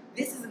 okay,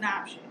 this is an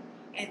option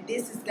and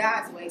this is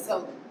God's way.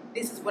 So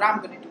this is what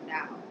I'm going to do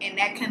now. And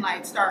that can,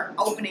 like, start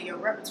opening your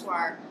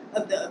repertoire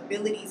of the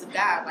abilities of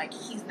God. Like,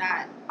 he's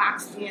not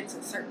boxed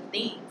into certain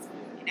things.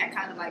 And that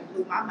kind of, like,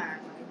 blew my mind.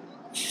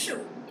 Like,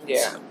 shoot.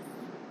 Yeah.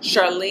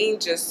 Charlene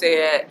just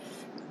said,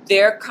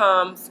 there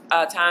comes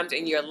times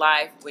in your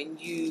life when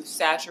you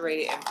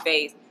saturated in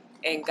faith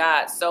and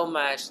God so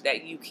much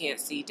that you can't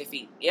see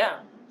defeat. Yeah.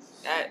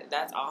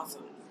 That's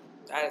awesome.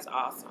 That is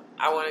awesome.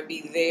 I want to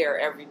be there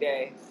every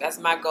day. That's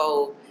my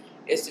goal,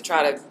 is to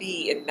try to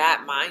be in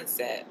that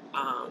mindset,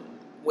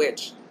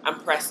 which I'm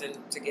pressing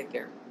to get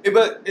there.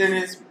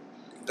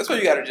 That's why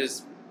you got to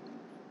just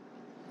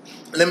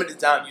limit the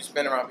time you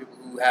spend around people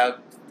who have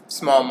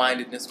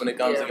small-mindedness when it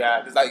comes to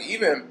God. Because, like,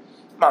 even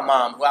my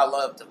mom, who I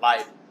love to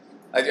life,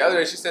 like, the other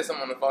day she said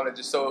something on the phone that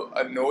just so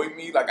annoyed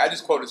me. Like, I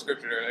just quoted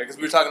scripture earlier because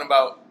we were talking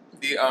about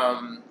the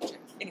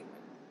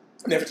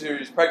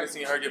Nefertiti's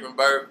pregnancy and her giving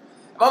birth.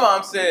 My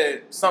mom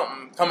said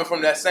something coming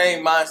from that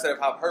same mindset of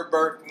how her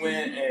birth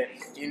went,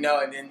 and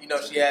then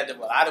she had to.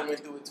 Well, I done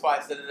went through it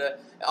twice. And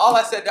all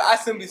I said, I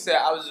simply said,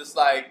 I was just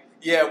like,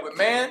 yeah, with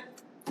man,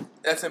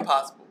 that's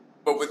impossible,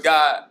 but with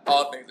God,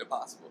 all things are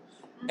possible.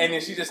 And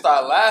then she just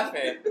started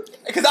laughing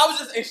because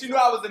and she knew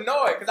I was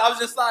annoyed because I was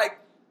just like,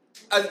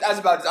 I'm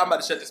about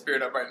to shut the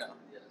spirit up right now.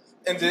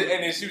 And then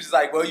she was just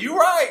like, well, you're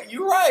right.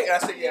 And I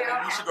said, yeah,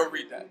 maybe you should go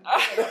read that.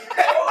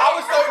 I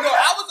was so annoyed.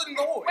 I was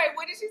annoyed. Wait,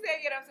 what did she say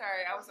again? I'm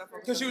sorry. I was so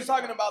focused. Because she was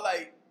talking about,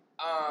 like,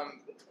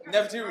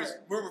 Nefertiti,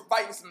 we were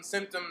fighting some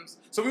symptoms.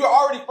 So we were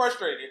already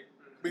frustrated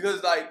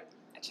because, like,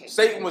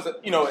 Satan was,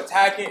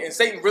 attacking, and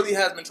Satan really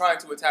has been trying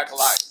to attack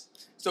Elias.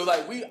 So,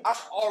 like, I'm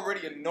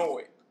already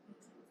annoyed.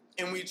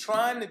 And we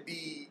trying to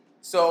be,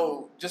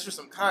 so just for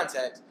some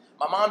context,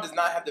 my mom does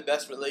not have the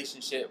best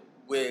relationship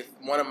with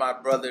one of my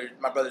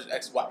brother's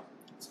ex-wife.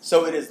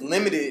 So it is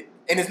limited,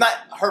 and it's not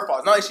her fault.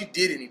 It's not like she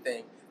did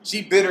anything.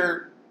 She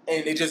bitter,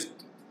 and it just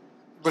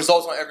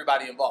results on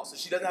everybody involved. So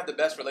she doesn't have the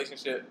best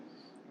relationship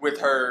with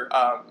her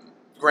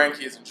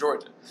grandkids in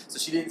Georgia. So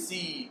she didn't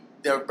see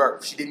their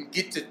birth. She didn't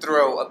get to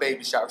throw a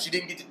baby shower. She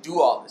didn't get to do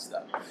all this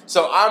stuff.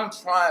 So I'm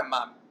trying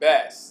my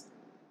best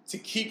to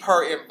keep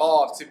her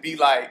involved, to be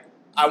like,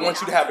 I want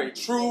you to have a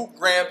true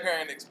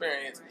grandparent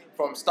experience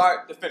from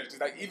start to finish.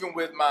 Like, even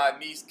with my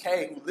niece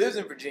Kay, who lives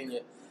in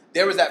Virginia,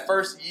 there was that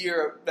first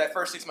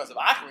 6 months of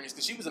awkwardness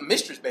because she was a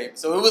mistress baby.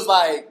 So it was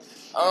like,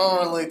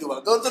 do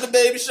I go to the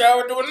baby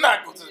shower? Do I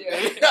not go to the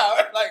baby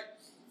shower?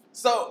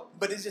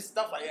 But it's just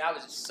stuff like that. I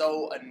was just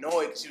so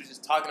annoyed because she was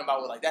just talking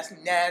about, like, that's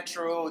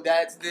natural,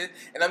 that's this.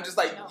 And I'm just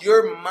like,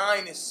 your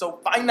mind is so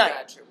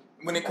finite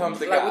when it comes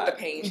to God. Like with the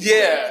pain.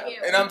 Yeah.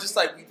 And I'm just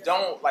like, we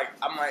don't, like,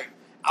 I'm like,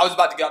 I was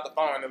about to get out the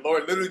phone, and the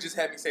Lord literally just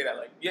had me say that.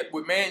 Like, yeah,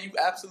 with man, you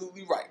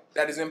absolutely right.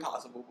 That is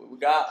impossible. But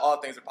with God, all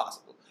things are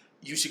possible.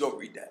 You should go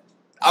read that.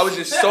 I was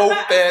just so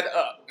fed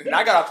up. And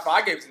I got off the phone.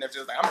 I gave it to Nephew.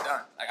 I was like, I'm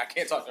done. Like, I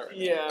can't talk to her.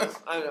 Yeah,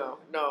 I know.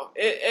 No,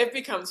 it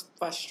becomes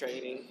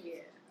frustrating. Yeah.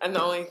 And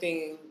the only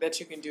thing that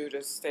you can do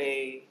to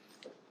stay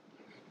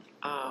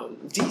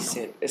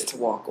decent is to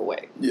walk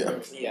away. Yeah.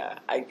 Yeah,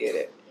 I get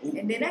it.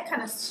 And then that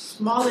kind of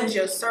smallens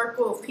your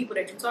circle of people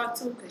that you talk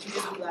to, because you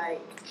just be like,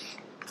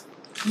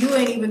 you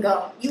ain't even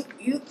going.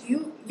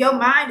 Your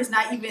mind is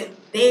not even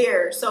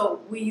there.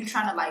 So when you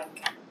trying to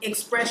like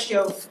express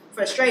your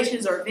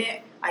frustrations or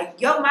vent,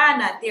 like your mind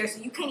not there,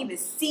 so you can't even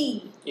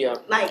see. Yeah.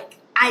 Like,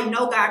 I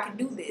know God can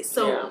do this.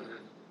 So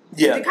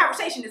Yeah. the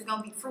conversation is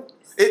gonna be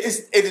fruitless.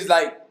 It is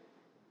like,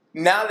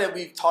 now that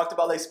we've talked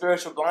about like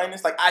spiritual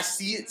blindness, like I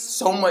see it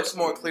so much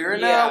more clearer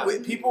now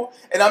with people,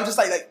 and I'm just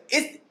like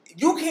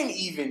you can't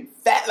even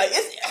like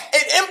it's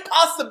an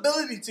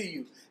impossibility to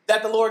you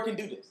that the Lord can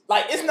do this.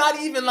 Like it's not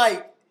even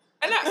like.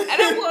 And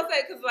I will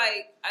say, because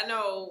like I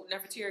know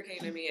Nefertiti came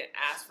to me and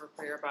asked for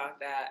prayer about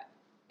that,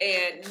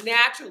 and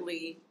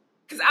naturally,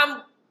 because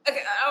I'm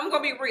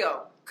gonna be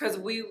real, because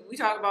we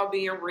talk about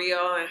being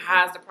real and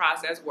how's the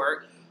process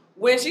work.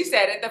 When she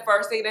said it, the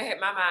first thing that hit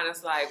my mind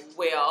is like,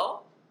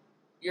 well,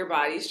 your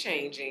body's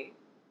changing.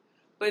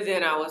 But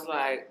then I was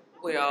like,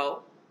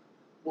 well,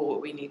 what would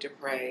we need to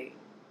pray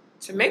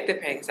to make the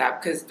pain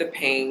stop? Because the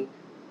pain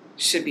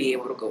should be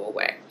able to go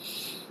away.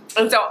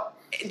 And so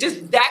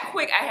just that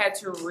quick, I had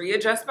to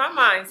readjust my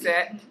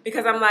mindset,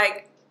 because I'm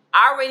like,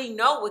 I already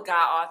know with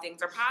God all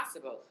things are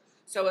possible.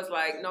 So it's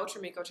like, no,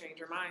 Tremiko, change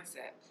your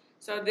mindset.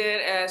 So then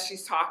as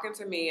she's talking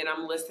to me and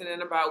I'm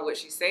listening about what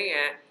she's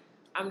saying,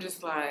 I'm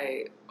just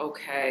like,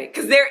 okay.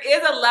 Because there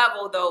is a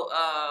level, though,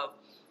 of,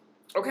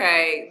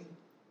 okay,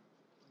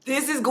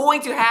 this is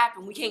going to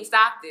happen. We can't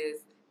stop this,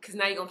 because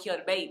now you're going to kill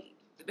the baby.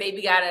 The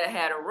baby got to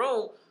have a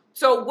room.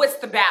 So what's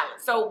the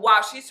balance? So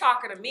while she's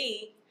talking to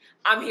me,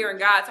 I'm hearing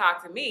God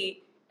talk to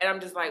me, and I'm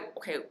just like,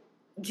 okay,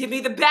 give me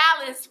the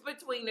balance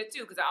between the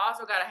two, because I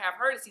also got to have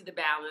her to see the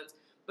balance.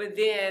 But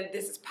then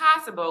this is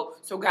possible,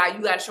 so God,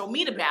 you got to show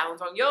me the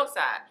balance on your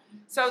side.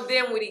 So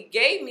then what he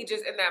gave me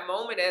just in that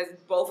moment, as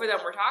both of them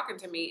were talking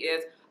to me,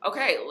 is,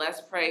 okay, let's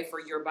pray for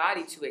your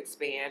body to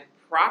expand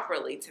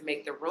properly to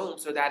make the room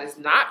so that it's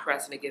not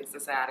pressing against the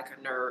sciatica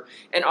nerve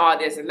and all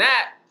this and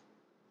that.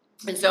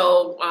 And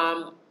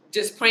so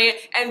just praying.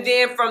 And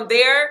then from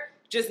there,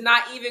 just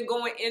not even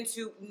going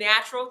into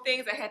natural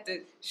things. I had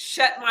to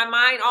shut my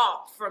mind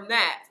off from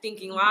that,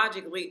 thinking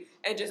logically,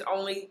 and just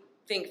only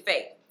think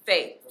faith,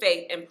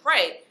 and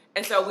pray.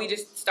 And so we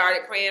just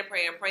started praying.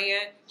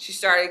 She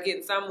started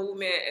getting some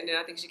movement, and then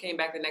I think she came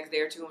back the next day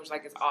or two and was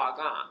like, it's all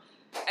gone.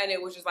 And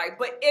it was just like,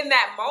 but in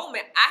that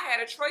moment, I had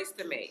a choice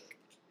to make.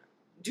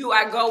 Do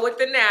I go with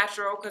the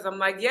natural? Because I'm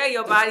like, yeah,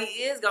 your body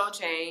is going to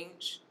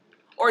change.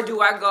 Or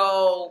do I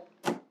go,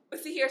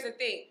 but see, here's the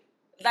thing.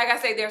 Like I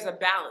say, there's a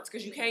balance,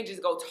 because you can't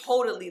just go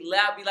totally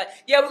left, be like,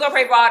 yeah, we're going to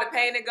pray for all the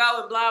pain to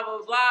go and blah,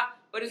 blah, blah.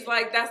 But it's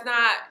like, that's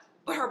not,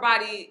 but her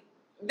body,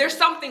 there's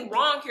something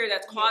wrong here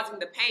that's causing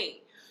the pain.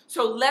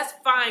 So let's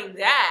find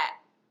that.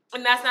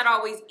 And that's not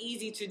always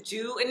easy to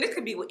do. And this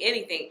could be with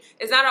anything.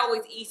 It's not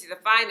always easy to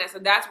find that. So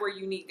that's where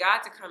you need God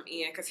to come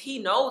in, because he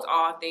knows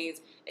all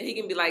things. And he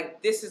can be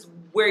like, this is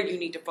where you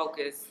need to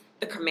focus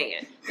the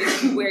command.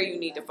 This is where you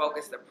need to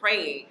focus the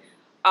praying.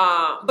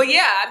 But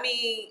yeah, I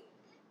mean,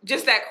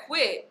 just that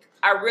quick,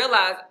 I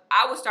realized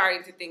I was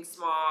starting to think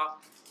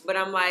small. But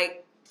I'm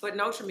like, but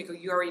no, Tremiko,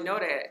 you already know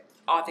that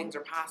all things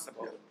are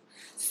possible.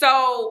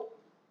 So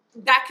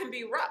that can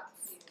be rough.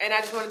 And I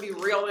just want to be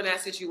real in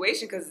that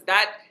situation, because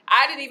that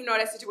I didn't even know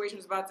that situation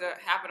was about to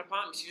happen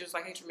upon me. She's just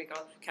like, hey, Tremiko,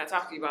 can I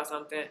talk to you about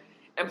something?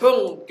 And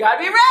boom, gotta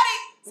be ready.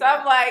 So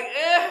I'm like,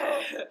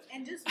 ugh.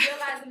 And just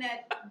realizing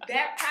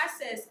that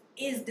process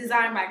is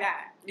designed by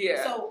God.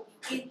 Yeah. So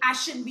I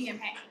shouldn't be in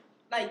pain.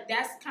 Like,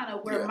 that's kind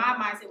of where my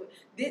mindset was.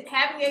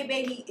 Having a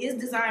baby is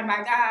designed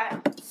by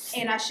God,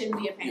 and I shouldn't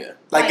be in pain. Yeah.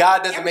 Like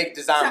God doesn't make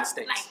design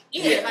mistakes.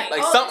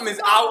 Like something is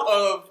out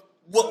of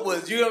what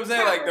was, you know what I'm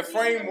saying? Like the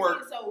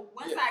framework. So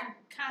once I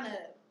kind of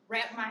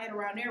wrapped my head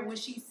around there, when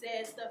she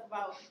said stuff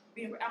about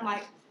being, I'm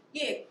like,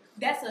 yeah,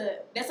 that's a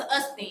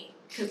us thing,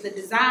 because the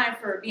design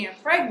for being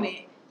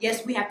pregnant,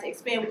 yes, we have to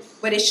expand,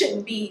 but it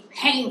shouldn't be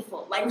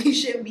painful. Like, we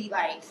shouldn't be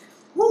like,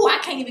 whoo, I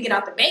can't even get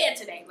out the bed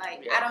today.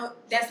 Like,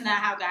 that's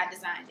not how God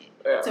designed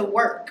it to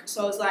work.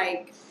 So it's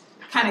like,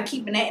 kind of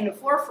keeping that in the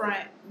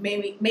forefront,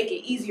 maybe make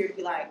it easier to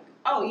be like,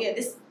 oh yeah,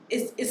 this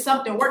is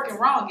something working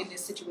wrong in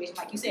this situation.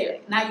 Like you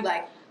said, now you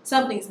like,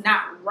 something's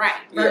not right,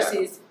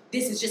 versus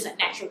this is just a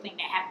natural thing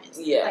that happens.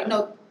 Yeah. Like,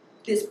 no,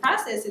 this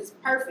process is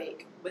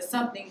perfect, but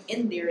something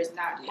in there is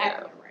not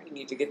happening right. You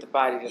need to get the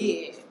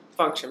body to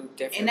function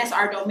different. And that's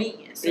our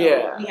dominion. So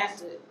we have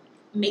to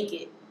make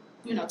it,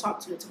 talk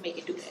to it to make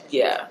it do that.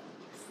 Yeah.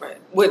 Right.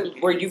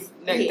 Were you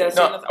next?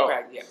 No.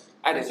 Okay, yeah.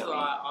 I didn't know.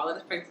 All of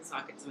the pregnancy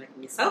talk is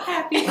making me so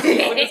happy.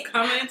 We're just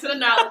coming into the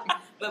knowledge.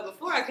 But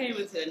before I came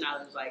into the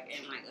knowledge,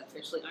 and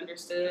officially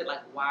understood,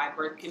 why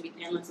birth can be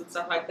painless and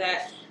stuff like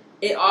that,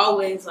 it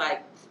always,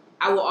 I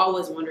will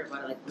always wonder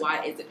about it,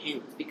 why is it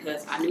painless?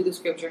 Because I knew the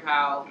scripture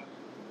how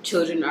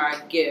children are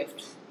a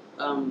gift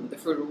the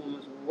fruit of the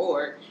woman's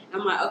reward.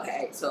 And I'm like,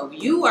 okay, so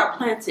if you are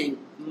planting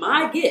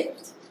my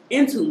gift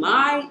into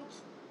my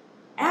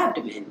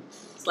abdomen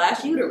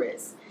 /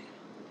 uterus,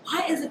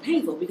 why is it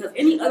painful? Because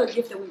any other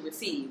gift that we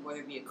receive,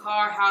 whether it be a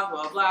car, house,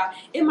 blah, blah, blah,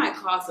 it might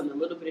cause them a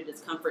little bit of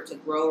discomfort to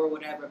grow or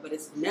whatever, but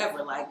it's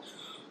never like,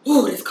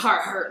 oh, this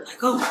car hurt. Like,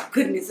 oh my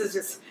goodness, it's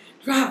just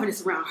driving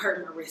this around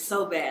hurting my wrist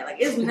so bad. Like,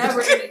 it's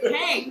never any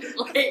pain.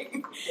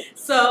 Like,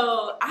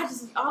 so I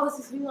just always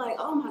just be like,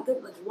 oh my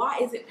goodness, like, why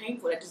is it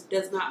painful? That just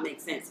does not make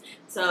sense.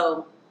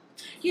 So,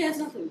 yeah, it's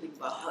nothing to think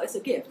about. It's a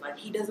gift. Like,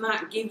 he does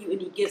not give you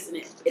any gifts and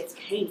it's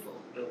painful.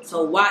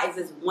 So why is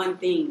this one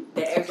thing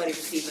that everybody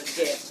receives as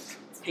a gift?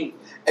 It's painful.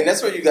 And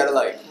that's where you got to,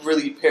 like,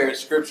 really pair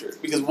scripture.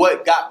 Because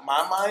what got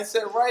my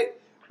mindset right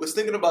was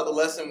thinking about the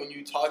lesson when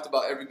you talked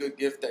about every good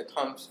gift that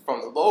comes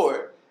from the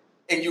Lord.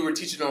 And you were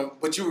teaching them,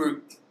 but you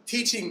were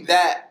teaching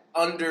that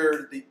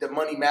under the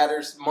Money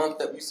Matters month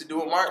that we used to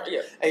do in March.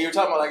 Yeah. And you're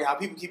talking about, like, how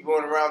people keep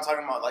going around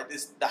talking about, like,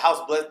 this,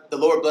 the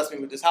Lord blessed me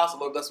with this house, the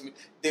Lord blessed me.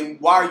 Then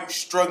why are you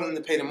struggling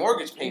to pay the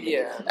mortgage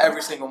payment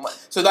every single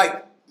month? So,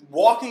 like,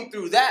 walking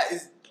through that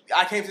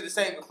I came to the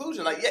same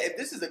conclusion. Like, yeah, if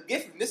this is a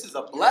gift and this is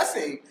a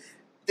blessing,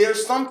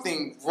 there's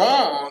something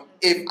wrong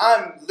if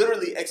I'm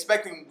literally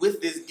expecting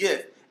with this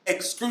gift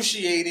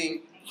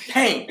excruciating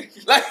pain.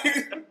 Like,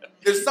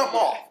 there's something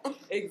off.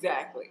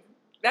 Exactly.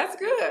 That's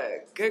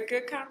good.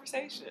 Good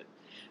conversation.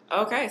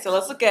 Okay, so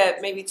let's look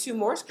at maybe 2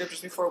 more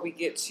scriptures before we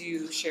get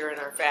to sharing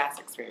our fast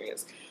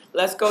experience.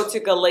 Let's go to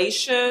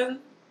Galatians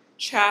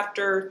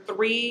chapter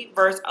 3,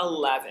 verse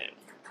 11.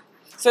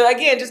 So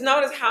again, just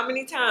notice how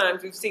many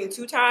times, we've seen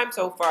 2 times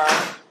so far,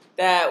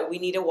 that we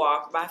need to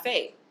walk by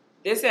faith.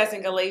 This says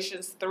in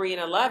Galatians 3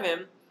 and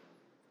 11,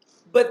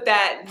 but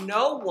that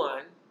no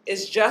one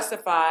is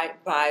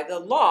justified by the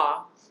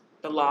law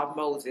of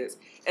Moses,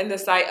 and the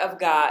sight of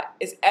God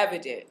is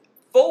evident.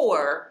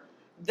 For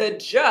the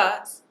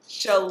just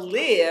shall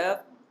live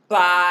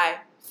by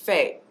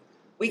faith.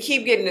 We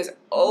keep getting this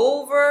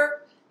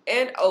over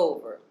and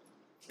over.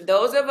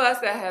 Those of us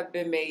that have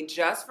been made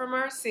just from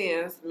our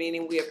sins,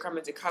 meaning we have come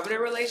into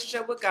covenant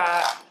relationship with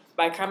God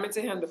by coming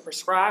to Him the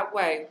prescribed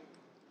way,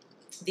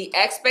 the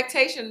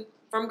expectation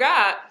from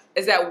God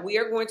is that we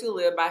are going to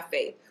live by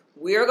faith.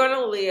 We are going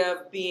to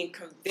live being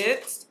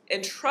convinced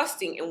and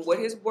trusting in what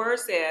His Word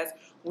says.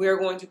 We are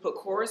going to put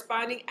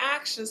corresponding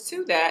actions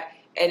to that,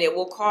 and it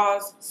will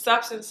cause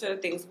substance to the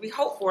things we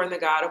hope for in the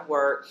God of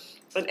Word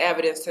and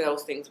evidence to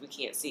those things we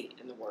can't see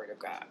in the Word of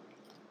God.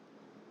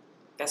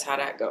 That's how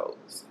that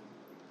goes.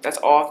 That's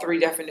all 3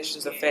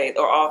 definitions of faith,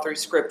 or all 3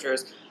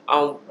 scriptures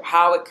on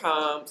how it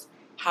comes,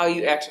 how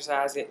you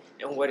exercise it,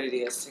 and what it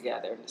is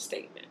together in the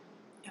statement.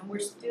 And we're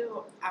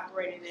still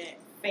operating in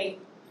faith.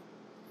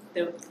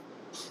 The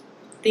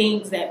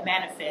things that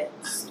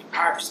manifest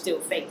are still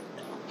faith,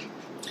 though.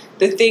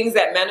 The things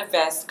that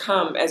manifest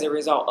come as a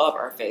result of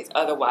our faith.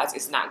 Otherwise,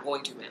 it's not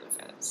going to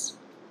manifest.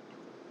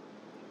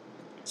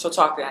 So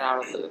talk that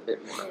out a little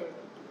bit more.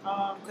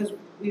 Because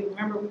we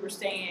were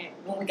saying,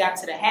 when we got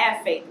to the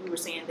have faith, we were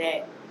saying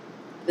that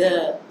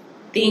the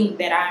thing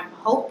that I'm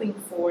hoping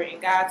for in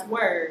God's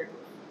Word,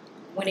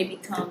 when it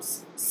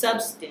becomes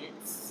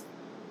substance,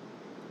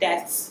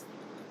 that's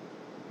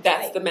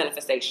the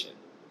manifestation.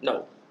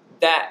 No.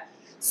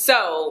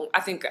 So, I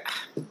think,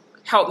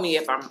 help me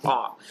if I'm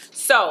off.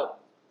 So,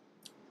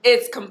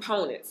 it's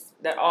components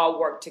that all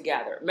work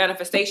together.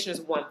 Manifestation is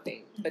one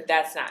thing, but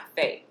that's not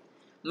faith.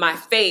 My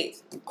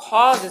faith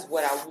causes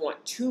what I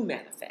want to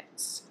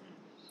manifest.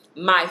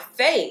 My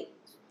faith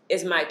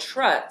is my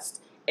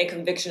trust and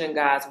conviction in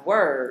God's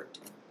Word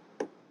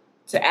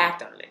to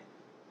act on it.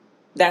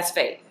 That's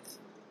faith.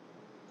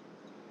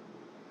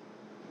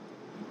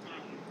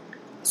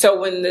 So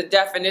when the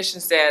definition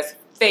says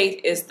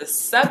faith is the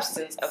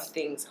substance of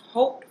things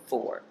hoped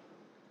for,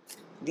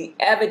 the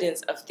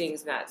evidence of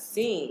things not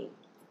seen,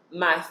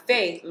 my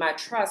faith, my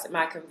trust,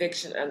 my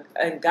conviction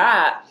in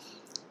God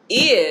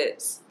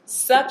is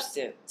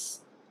substance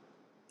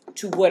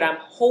to what I'm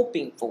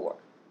hoping for,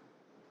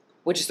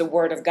 which is the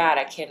Word of God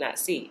I cannot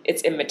see.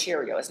 It's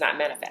immaterial. It's not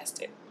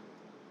manifested.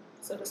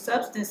 So the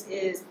substance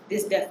is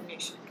this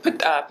definition.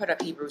 Put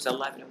up Hebrews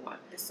 11:1.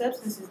 The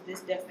substance is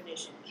this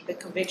definition, the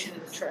conviction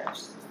and the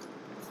trust.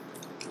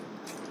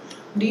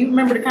 Do you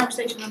remember the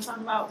conversation I'm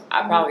talking about?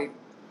 I probably...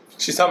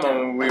 She's talking about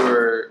when we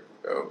were,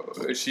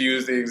 she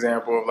used the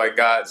example of, like,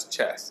 God's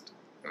chest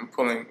and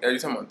pulling, are you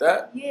talking about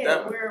that? Yeah,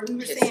 that where we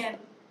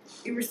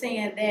were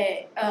saying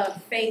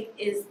that faith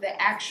is the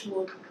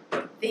actual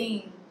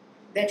thing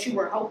that you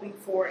were hoping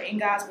for in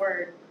God's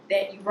Word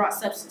that you brought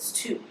substance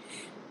to.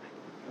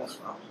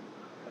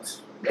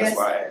 That's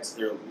why I asked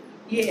earlier.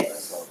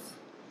 Yes.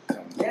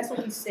 That's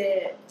what we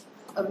said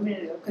a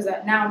minute ago. Because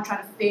now I'm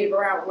trying to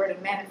figure out where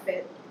to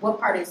manifest. What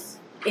part is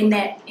in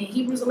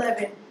Hebrews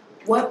 11?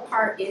 What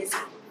part is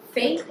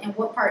faith and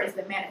what part is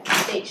the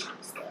manifestation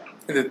stuff?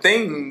 The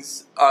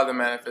things are the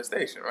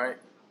manifestation, right?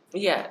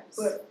 Yes.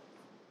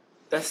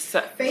 But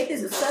faith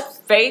is a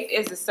substance. Faith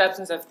is the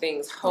substance of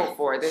things hoped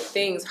for. The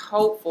things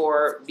hoped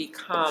for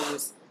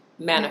becomes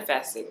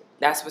manifesting.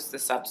 That's what the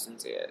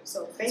substance is.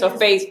 So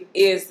faith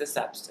is the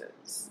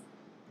substance.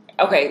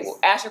 Okay, well,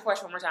 ask your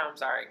question one more time. I'm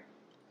sorry.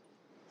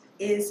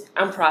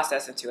 I'm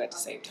processing two at the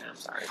same time.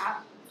 Sorry.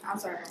 I'm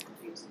sorry, I'm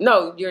confused.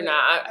 No, you're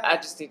not. I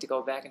just need to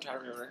go back and try to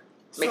remember.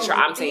 Make sure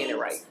I'm saying it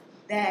right.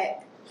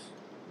 That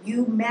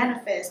you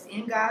manifest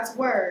in God's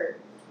word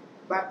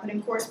by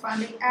putting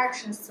corresponding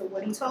actions to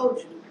what He told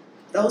you.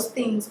 Those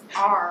things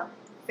are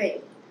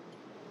faith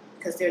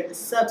because they're the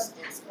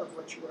substance of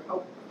what you were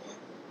hoping for.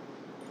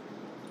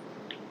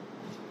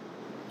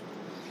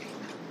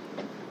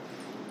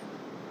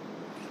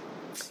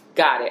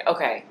 Got it.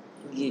 Okay.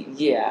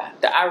 Yeah.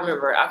 I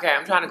remember. Okay,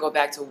 I'm trying to go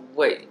back to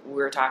what we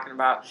were talking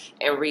about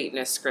and reading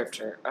the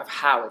scripture of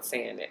how it's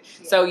saying it.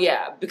 Yeah. So,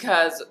 yeah,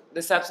 because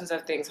the substance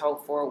of things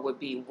hoped for would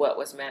be what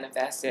was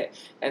manifested.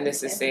 And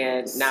this is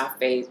saying now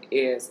faith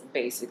is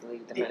basically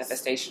the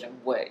manifestation of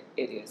what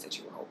it is that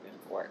you were hoping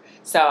for.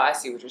 So, I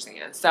see what you're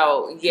saying.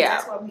 So, yeah.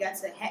 That's why we got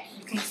to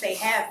you can't say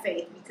have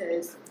faith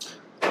because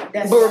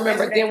but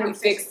remember, then we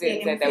fixed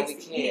it that we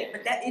can. Yeah,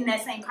 but that in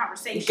that same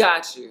conversation.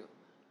 Got you.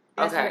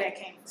 That's where that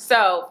came from.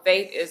 So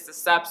faith is the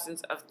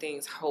substance of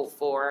things hoped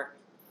for.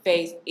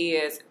 Faith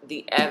is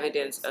the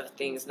evidence of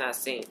things not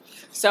seen.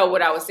 So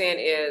what I was saying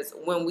is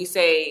when we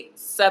say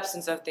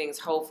substance of things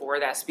hoped for,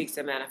 that speaks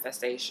to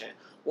manifestation.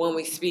 When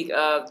we speak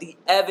of the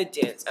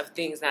evidence of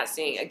things not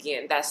seen,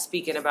 again, that's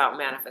speaking about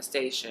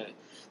manifestation.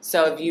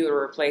 So if you were to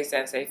replace that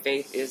and say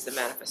faith is the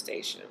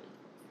manifestation,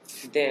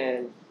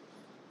 then,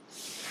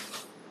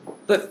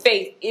 but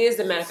faith is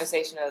the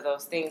manifestation of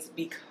those things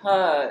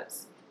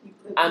because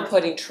I'm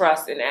putting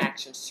trust and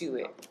actions to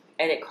it,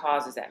 and it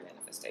causes that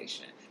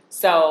manifestation.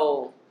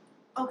 So,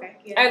 okay,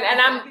 yeah,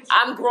 and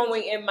I'm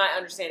growing in my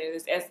understanding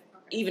of this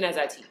even as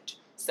I teach.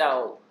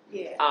 So,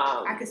 yeah,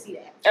 I can see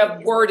that.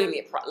 Of wording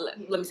it,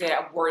 let me say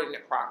that, of wording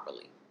it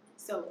properly.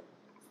 So,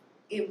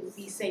 it would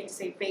be safe to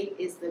say faith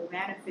is the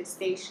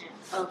manifestation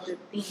of the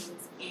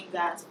things in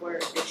God's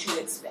word that you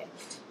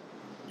expect.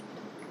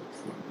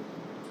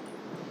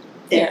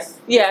 Yes.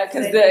 Yeah,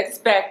 because the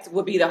expect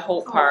would be the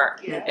whole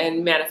part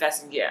and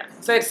manifesting,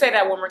 So say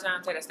that one more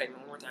time. Say that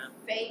statement one more time.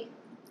 Faith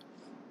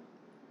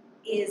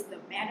is the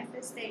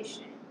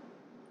manifestation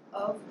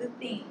of the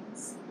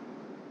things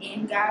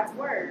in God's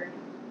word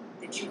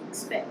that you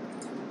expect.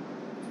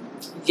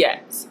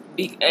 Yes.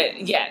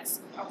 Yes.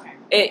 Okay.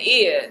 It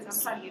is.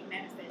 I'm trying to get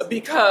manifested.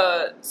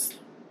 Because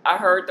I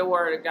heard the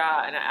word of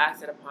God and I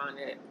acted upon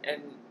it,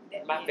 and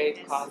my faith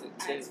caused it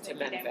to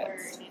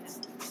manifest.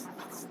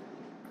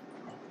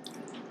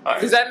 Right.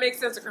 Does that make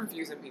sense or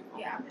confusing people?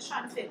 Yeah, I'm just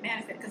trying to fit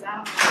manifest because I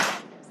don't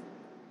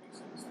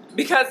know.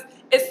 Because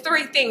it's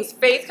three things.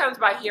 Faith comes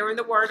by hearing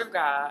the word of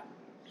God.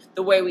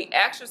 The way we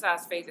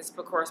exercise faith is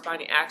put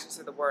corresponding actions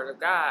to the word of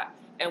God.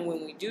 And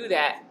when we do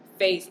that,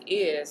 faith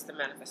is the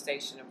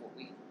manifestation of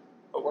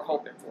what we're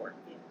hoping for.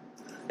 Yeah.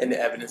 And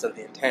the evidence of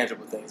the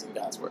intangible things in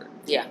God's word.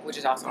 Yeah, which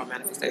is also a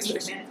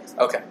manifestation.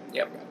 Okay.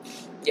 Yep.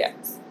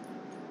 Yes.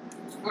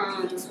 So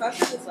I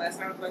said this last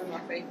time I was talking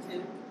about faith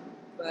too,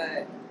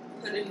 but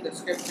putting the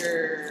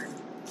scripture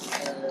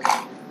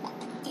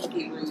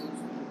Hebrews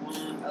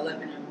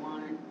 11 and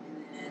 1, and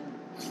then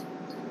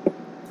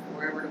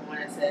wherever the one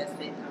that says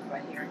faith comes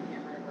by hearing the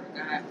word of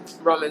God.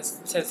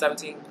 Romans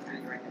 10:17. I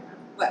didn't write that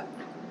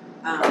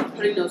down. But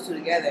putting those two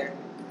together,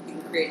 you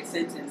can create a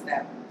sentence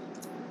that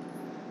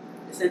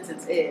the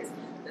sentence is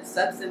the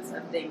substance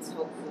of things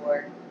hoped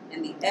for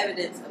and the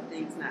evidence of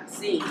things not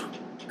seen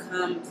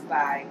comes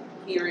by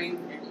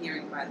hearing and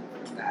hearing by the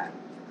word of God.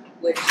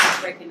 Which,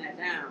 breaking that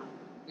down,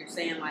 you're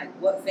saying like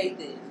what faith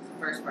is the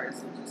first part of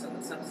the sentence. So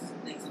the substance of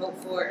things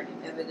hoped for and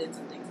the evidence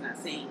of things not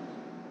seen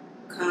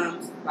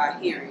comes by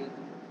hearing,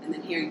 and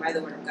then hearing by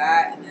the word of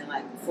God, and then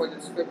like for the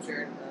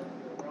scripture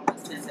of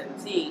Romans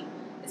 10:17,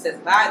 it says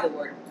by the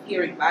word,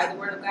 hearing by the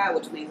word of God,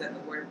 which means that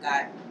the word of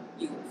God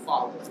you will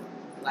follow.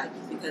 Like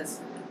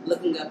because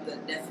looking up the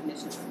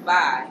definition of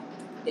by,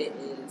 it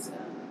is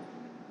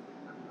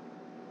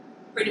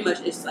pretty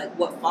much it's like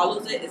what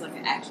follows it is like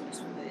an action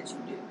that you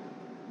do.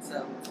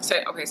 So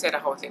say the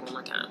whole thing one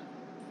more time.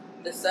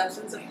 The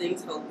substance of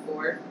things hoped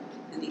for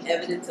and the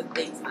evidence of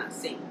things not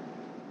seen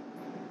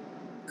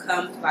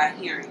comes by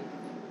hearing,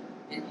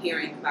 and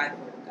hearing by the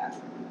word of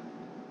God.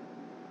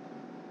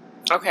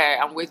 Okay,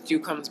 I'm with you.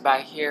 Comes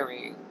by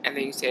hearing, and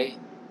then you say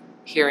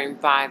hearing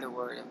by the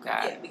word of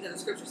God. Yeah, because the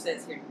scripture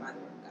says hearing by the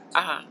word of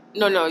God.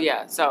 No,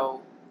 yeah.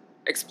 So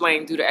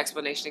do the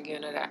explanation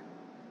again of that.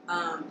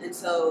 And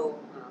so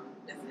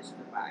definition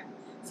of by.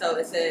 So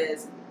it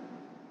says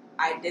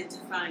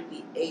identifying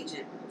the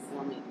agent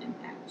performing an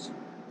action,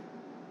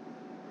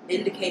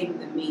 indicating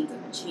the means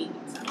of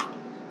achieving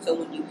something. So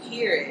when you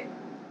hear it,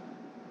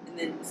 and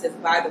then it says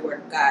by the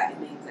word of God, it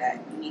means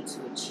that you need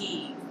to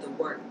achieve the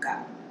word of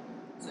God.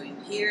 So you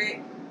hear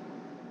it,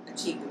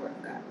 achieve the word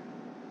of God.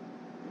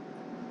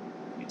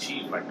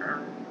 Achieve like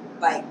earn?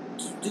 Like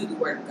do the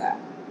word of God.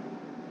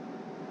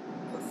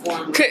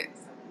 Perform.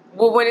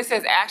 Well, when it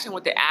says action,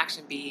 would the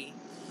action be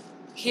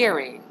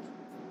hearing?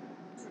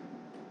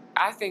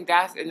 I think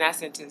that's in that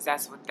sentence.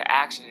 That's what the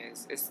action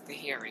is. It's the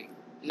hearing,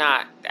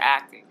 not the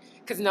acting.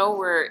 Because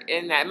nowhere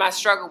in that, my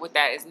struggle with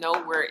that is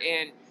nowhere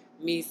in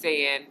me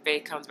saying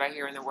faith comes by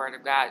hearing the word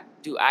of God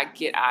do I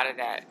get out of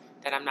that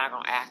I'm not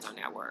going to act on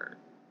that word.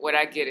 What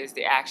I get is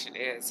the action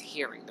is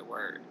hearing the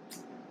word.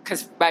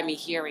 Because by me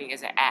hearing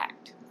is an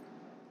act.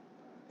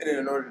 And then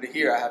in order to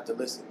hear, I have to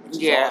listen,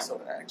 which is also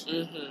an action.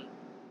 Mm-hmm.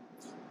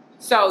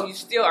 So you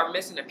still are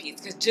missing a piece.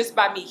 Because just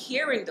by me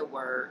hearing the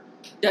word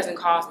doesn't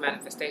cause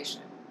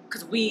manifestation.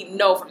 Because we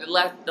know from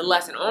the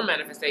lesson on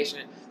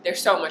manifestation,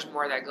 there's so much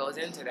more that goes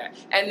into that.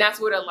 And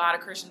that's what a lot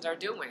of Christians are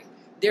doing.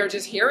 They're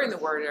just hearing the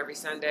word every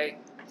Sunday,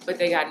 but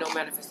they got no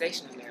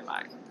manifestation in their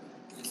life.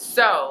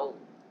 So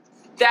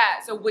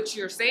what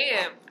you're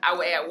saying, I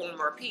would add one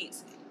more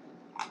piece.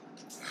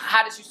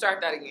 How did you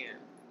start that again?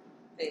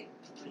 Faith.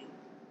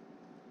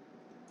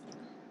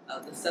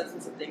 The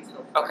substance of things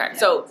hoped for. Okay,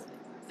 so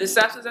the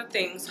substance of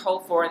things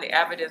hoped for and the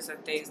evidence of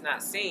things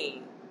not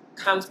seen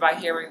comes by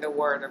hearing the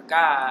word of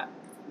God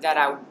that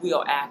I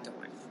will act on.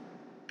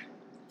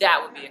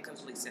 That would be a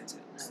complete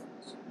sentence.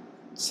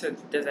 So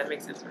does that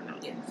make sense or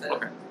not? Yeah. So,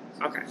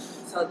 okay.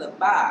 So the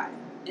by.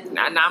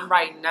 Now I'm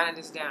writing none of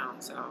this down,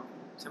 so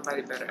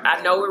somebody better.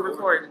 I know we're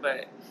recording,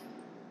 but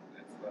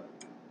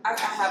I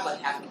have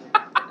like half of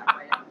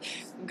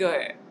it.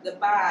 Good. The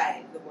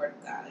by the word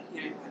of God, like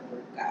hearing by the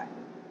word of God.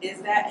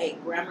 Is that a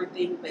grammar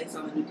thing based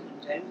on the New King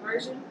James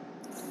Version?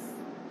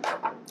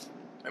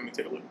 Let me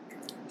take a look.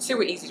 See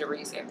what easy to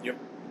read said. Yep.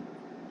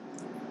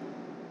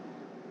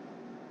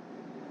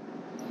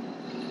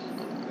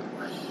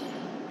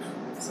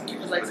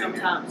 Because like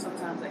sometimes I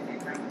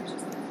think grammar is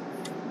just like,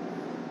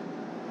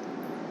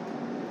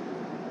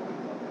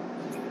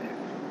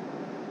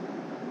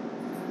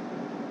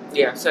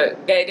 yeah, so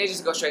they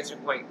just go straight to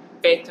the point.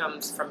 Faith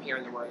comes from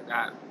hearing the word of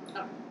God.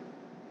 oh.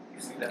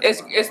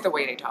 It's the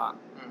way they talk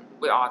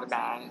with all the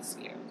bads,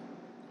 yeah.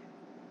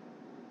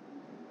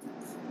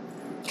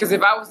 Because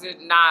if I was to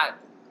not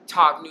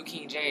talk New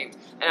King James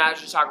and I was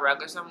just talk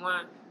regular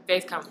someone,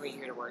 faith comes when you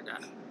hear the word of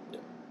God.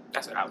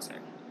 That's what I would say.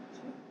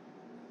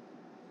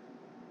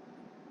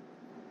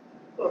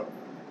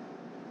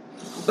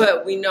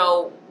 But we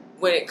know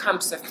when it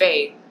comes to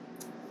faith,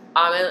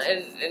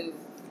 and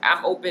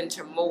I'm open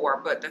to more,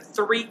 but the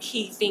three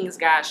key things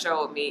God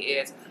showed me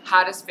is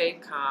how does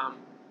faith come,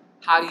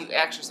 how do you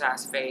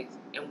exercise faith,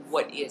 and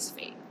what is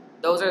faith?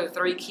 Those are the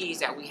three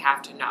keys that we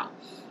have to know.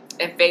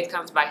 And faith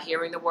comes by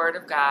hearing the word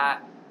of God.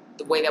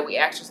 The way that we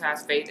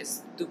exercise faith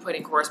is through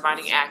putting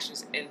corresponding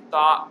actions in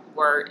thought,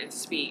 word, and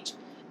speech.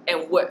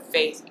 And what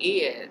faith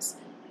is,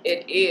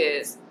 it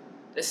is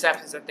the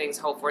substance of things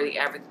hoped for, the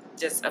evidence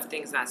of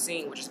things not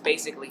seen, which is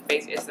basically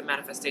faith is the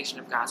manifestation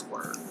of God's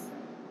word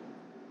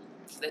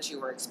that you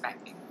were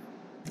expecting.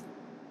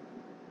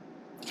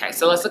 Okay,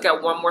 so let's look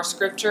at one more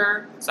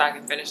scripture so I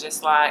can finish this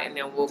slide, and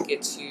then we'll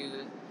get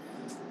to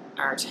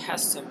our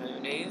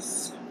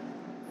testimonies.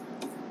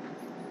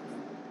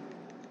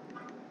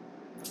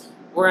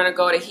 We're going to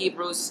go to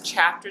Hebrews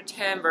chapter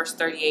 10, verse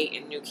 38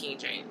 in New King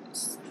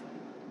James.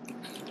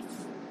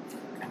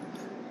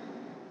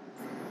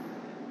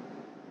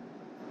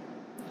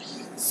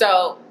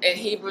 So in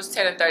Hebrews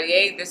 10 and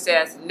 38, this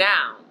says,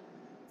 now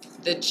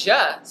the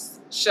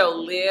just shall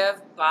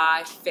live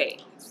by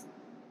faith.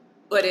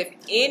 But if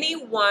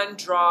anyone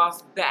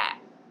draws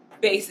back,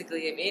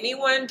 basically, if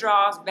anyone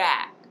draws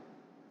back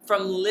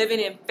from living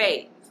in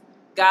faith,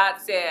 God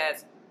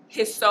says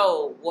his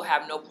soul will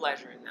have no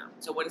pleasure in them.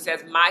 So when it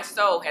says my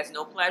soul has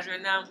no pleasure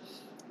in them,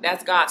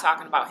 that's God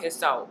talking about his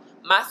soul.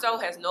 My soul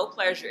has no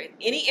pleasure in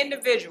any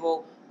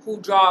individual who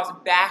draws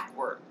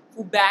backward,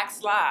 who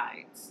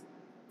backslides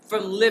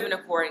from living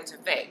according to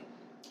faith.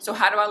 So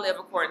how do I live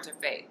according to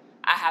faith?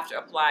 I have to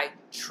apply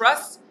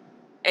trust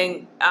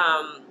and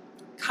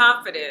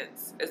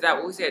confidence, is that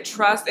what we said?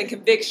 Trust and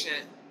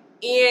conviction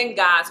in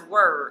God's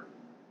word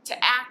to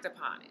act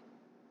upon it.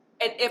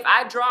 And if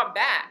I draw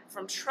back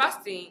from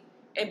trusting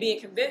and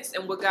being convinced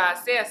in what God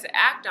says to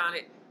act on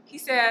it, he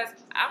says,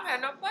 I don't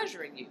have no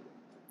pleasure in you.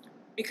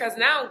 Because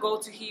now go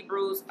to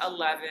Hebrews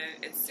 11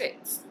 and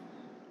 6.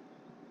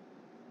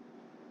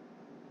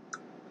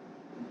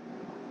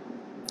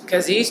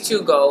 Because these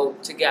two go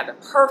together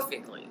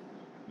perfectly.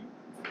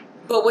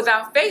 But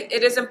without faith,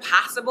 it is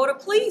impossible to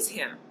please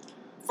him.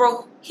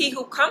 For he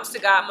who comes to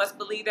God must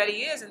believe that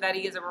he is, and that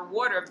he is a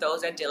rewarder of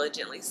those that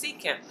diligently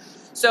seek him.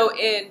 So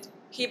in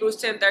Hebrews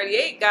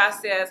 10:38, God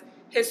says,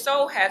 his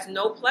soul has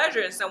no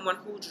pleasure in someone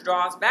who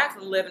draws back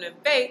from living in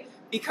faith,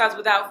 because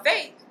without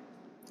faith,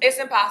 it's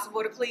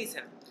impossible to please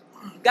him.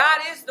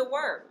 God is the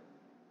word.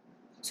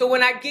 So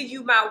when I give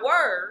you my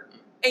word,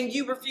 and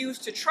you refuse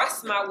to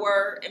trust my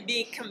word and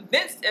be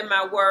convinced in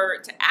my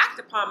word to act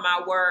upon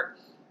my word,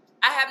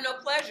 I have no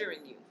pleasure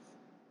in you.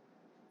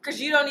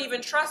 Because you don't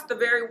even trust the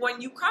very one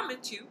you come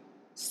into,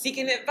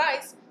 seeking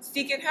advice,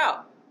 seeking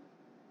help.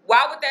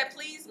 Why would that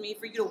please me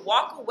for you to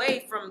walk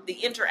away from the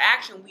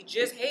interaction we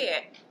just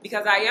had,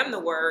 because I am the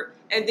word,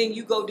 and then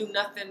you go do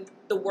nothing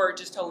the word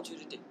just told you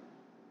to do?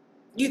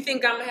 You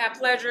think I'm going to have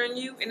pleasure in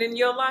you and in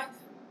your life?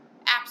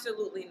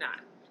 Absolutely not.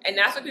 And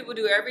that's what people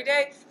do every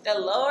day. The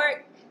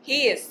Lord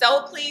He is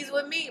so pleased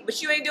with me,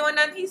 but you ain't doing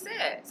nothing he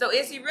said. So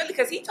is he really?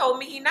 Because he told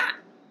me he not.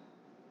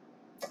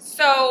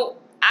 So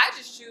I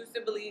just choose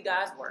to believe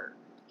God's word.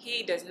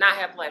 He does not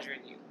have pleasure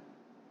in you.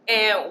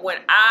 And when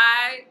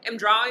I am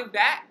drawing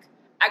back,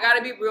 I got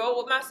to be real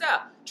with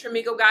myself.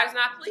 Tremiko, God is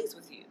not pleased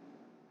with you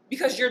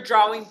because you're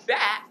drawing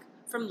back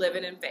from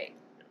living in faith.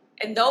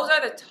 And those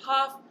are the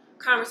tough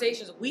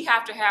conversations we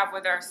have to have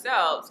with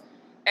ourselves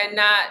and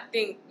not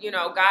think,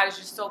 God is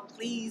just so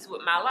pleased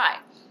with my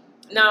life.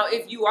 Now,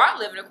 if you are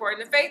living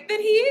according to faith,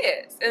 then he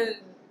is. And,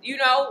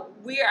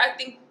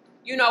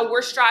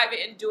 we're striving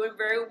and doing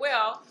very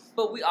well,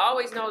 but we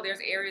always know there's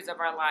areas of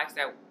our lives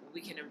that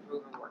we can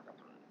improve and work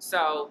upon.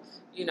 So,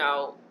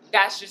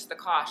 that's just the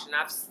caution.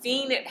 I've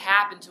seen it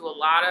happen to a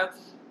lot of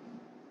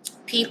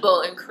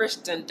people in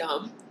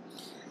Christendom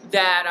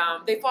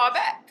that they fall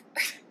back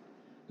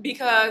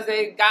because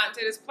they got into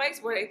this place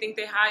where they think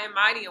they're high and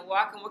mighty and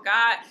walking with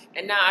God,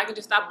 and now I can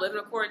just stop living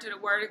according to the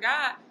word of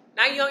God.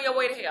 Now you're on your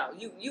way to hell.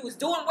 You was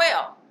doing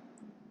well,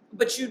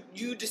 but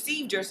you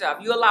deceived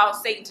yourself. You allowed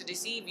Satan to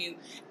deceive you,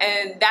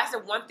 and that's the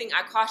one thing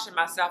I caution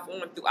myself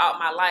on throughout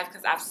my life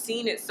because I've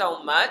seen it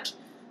so much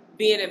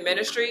being in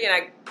ministry.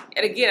 And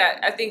again,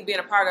 I think being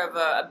a part of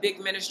a big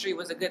ministry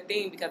was a good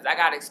thing because I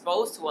got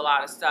exposed to a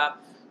lot of stuff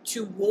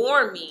to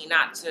warn me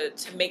not to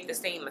make the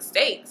same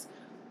mistakes.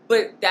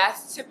 But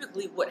that's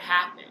typically what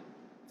happened.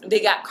 They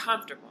got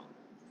comfortable.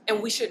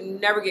 And we should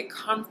never get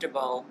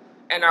comfortable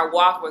in our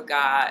walk with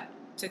God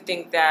to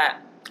think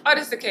that, oh,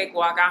 this is a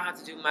cakewalk, I don't have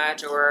to do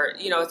much, or,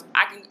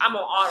 I'm on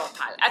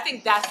autopilot. I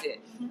think that's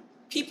it. Mm-hmm.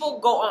 People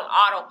go on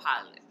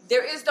autopilot.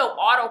 There is no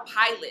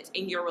autopilot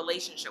in your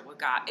relationship with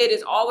God. It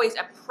is always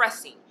a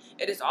pressing.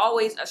 It is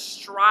always a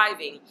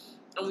striving.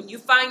 And when you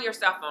find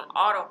yourself on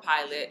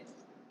autopilot,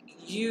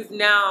 you've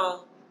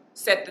now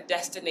set the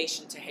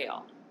destination to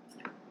hell.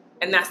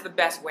 And that's the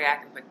best way I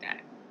can put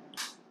that.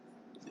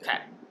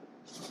 Okay.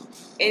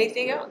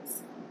 Anything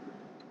else?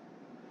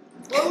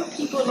 What would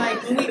people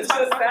like when we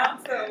talk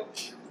about so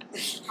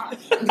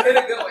good,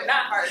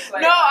 not harsh.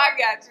 Like, no, I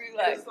got you.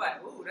 It's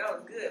like, ooh, that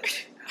was good.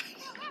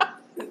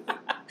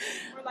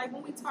 Or like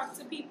when we talk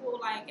to people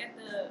like at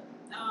the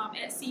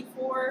at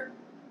C4,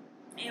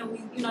 and we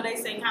they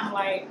say kind of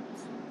like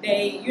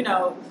they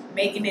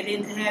making it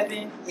into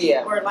heaven,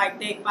 or like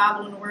they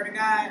following the word of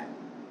God.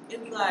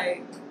 It'd be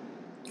like,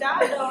 God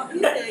don't. He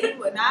said you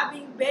would not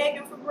be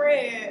begging for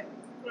bread.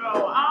 So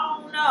I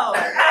don't know.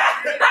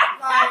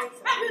 Like,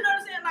 you know what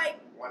I'm saying? Like,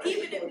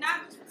 even if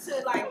not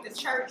to like the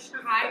church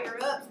higher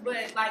ups,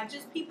 but like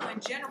just people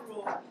in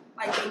general,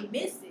 like they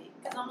miss it.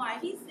 Cause I'm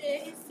like, he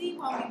said his seed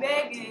won't be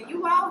begging.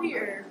 You out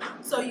here,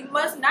 so you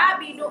must not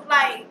be doing.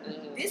 Like,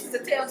 this is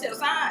a telltale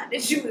sign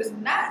that you is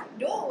not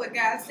doing what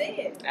God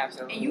said.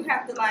 Absolutely. And you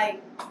have to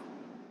like,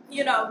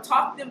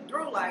 talk them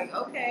through. Like,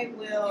 okay,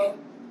 well,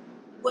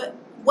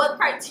 what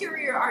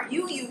criteria are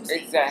you using?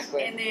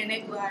 Exactly. And then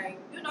they be like,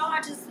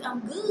 I'm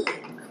good.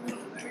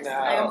 No.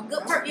 Like, I'm a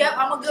good person. Yep,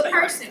 I'm a good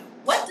person.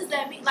 What does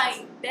that mean?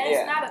 Like,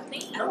 that's not a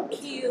thing. I don't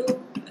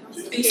kill.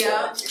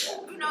 Yeah.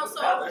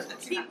 So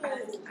people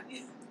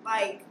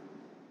like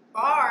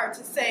bar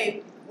to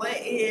say what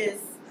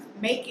is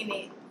making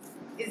it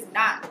is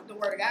not the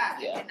word of God.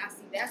 Yeah. And I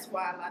see that's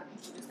why a lot of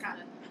people just kind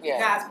of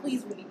God's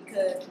pleased with me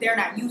because they're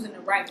not using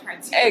the right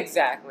criteria.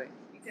 Exactly.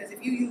 Because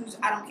if you use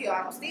I don't kill,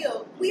 I don't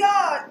steal, we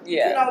all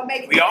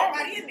make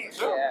everybody in there.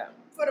 Sure. Yeah.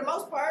 For the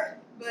most part.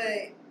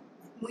 But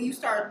when you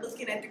start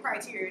looking at the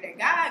criteria that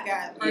God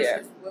got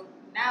versus well,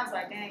 now it's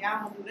like, dang, I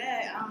don't do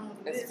that. I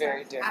don't do it's this.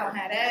 Very different. I don't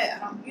have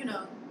that. I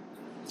don't,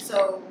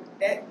 So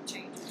that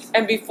changes.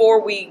 And before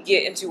we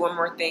get into one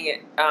more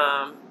thing,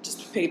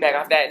 just piggyback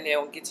off that, and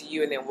then we'll get to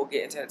you, and then we'll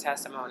get into the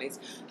testimonies.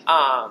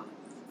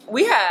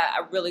 We had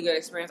a really good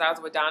experience. I was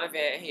with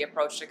Donovan, and he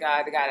approached the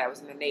guy that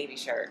was in the Navy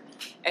shirt.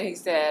 And he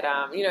said,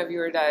 if you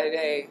were to die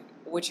today,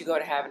 would you go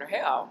to heaven or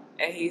hell?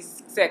 And he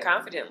said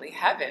confidently,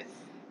 heaven.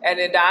 And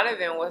then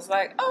Donovan was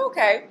like, oh,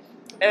 okay.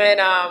 And then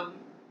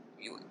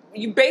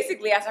you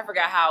basically asked, I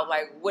forgot how,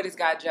 like, what is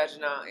God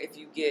judging on if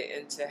you get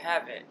into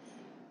heaven?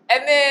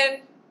 And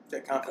then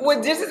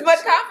with just as much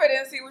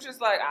confidence, he was just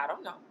like, I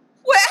don't know.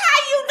 Well, how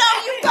you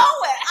know you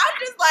going? I'm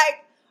just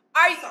like,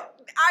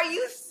 are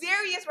you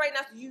serious right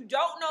now? You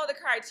don't know the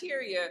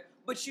criteria,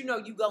 but you know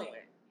you going.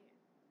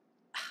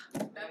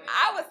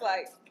 I was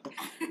like,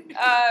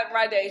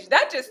 Radesh,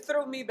 that just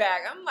threw me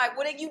back. I'm like,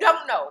 well, then you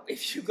don't know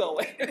if you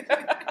going.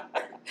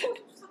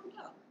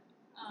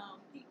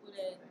 People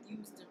that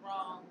use the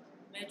wrong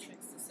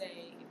metrics to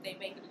say if they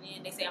make it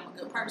in, they say I'm a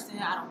good person,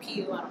 I don't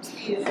kill, I don't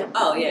steal.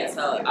 Oh yeah,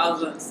 so I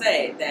was going to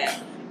say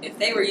that if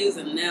they were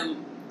using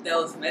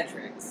those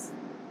metrics,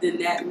 then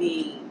that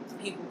means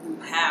people who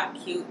have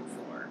killed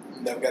before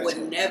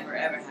would never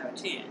ever have a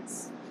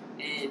chance,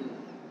 and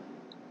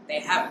they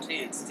have a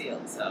chance still.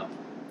 So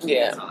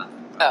that's all I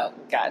think about. Oh,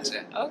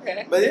 gotcha.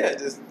 Okay. But yeah,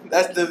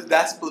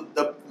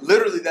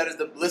 literally that is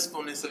the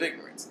blissfulness of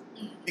ignorance,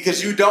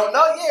 because you don't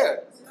know. Yeah,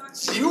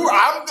 you're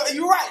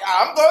right.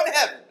 I'm going to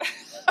heaven.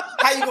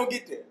 How you gonna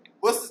get there?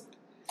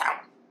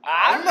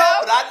 I don't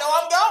know, but I know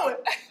I'm going.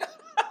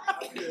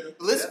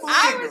 Blissfully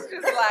I was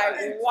ignorant. just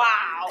like,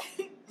 wow.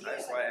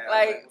 That's why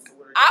Like,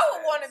 I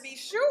would want to be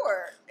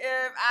sure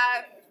if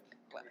I.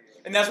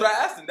 And that's what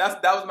I asked him.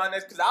 That was my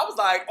next, because I was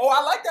like, oh,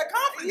 I like that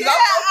confidence. Yeah,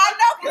 I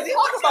know, because he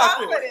was about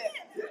confident.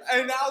 this.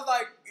 And I was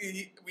like,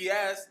 we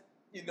asked,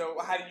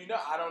 how do you know?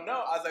 I don't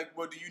know. I was like,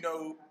 well, do you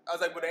know? I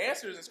was like, well, the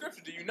answer is in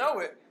Scripture. Do you know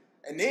it?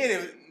 And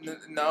then,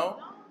 no.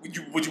 Would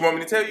you want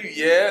me to tell you?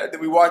 Yeah. Then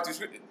we walked through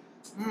Scripture.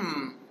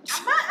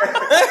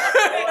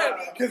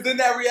 Because then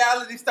that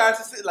reality starts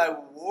to sit like,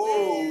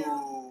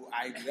 whoa,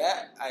 I do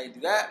that.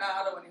 No,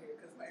 I don't want to hear it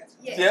because my answer.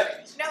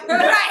 Yeah. No,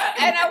 right.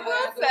 And I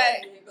will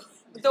say,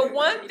 the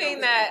one thing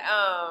that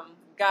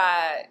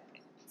God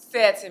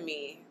said to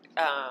me,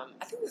 I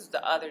think this was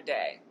the other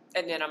day,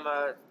 and then I'm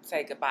going to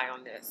say goodbye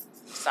on this,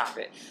 stop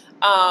it,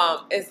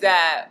 is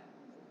that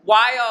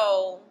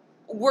while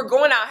we're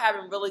going out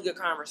having really good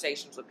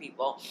conversations with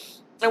people,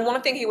 and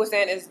one thing he was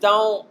saying is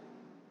don't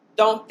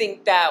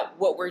think that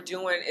what we're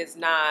doing is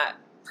not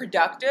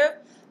productive,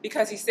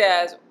 because he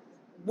says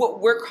what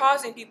we're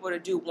causing people to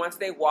do once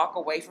they walk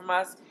away from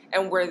us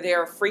and we're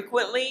there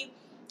frequently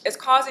is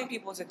causing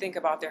people to think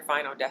about their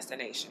final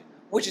destination,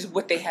 which is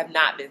what they have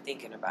not been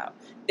thinking about.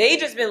 They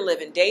just been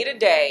living day to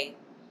day,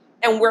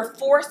 and we're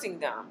forcing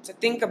them to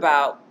think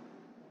about,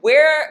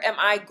 where am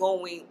I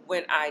going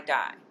when I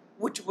die?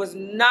 Which was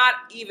not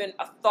even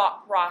a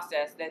thought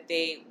process that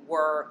they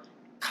were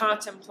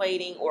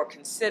contemplating or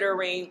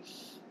considering.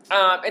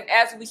 And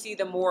as we see,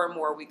 the more and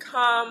more we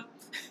come,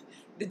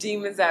 the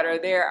demons that are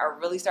there are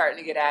really starting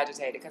to get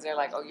agitated, because they're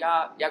like, oh,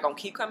 y'all gonna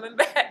keep coming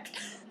back.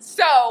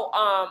 So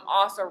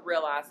also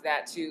realize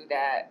that too,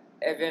 that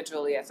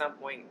eventually at some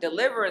point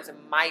deliverance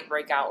might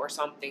break out or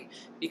something,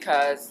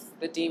 because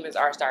the demons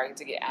are starting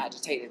to get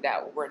agitated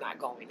that we're not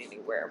going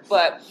anywhere.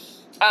 But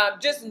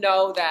just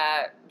know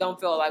that, don't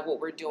feel like what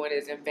we're doing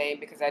is in vain,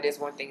 because that is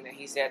one thing that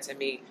he said to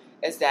me,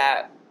 is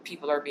that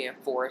people are being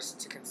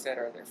forced to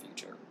consider their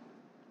future.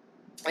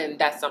 And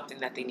that's something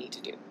that they need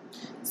to do.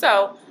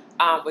 So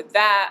with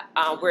that,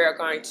 we're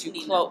going to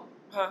close.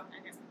 Huh?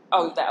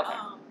 Oh, that okay.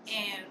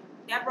 And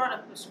that brought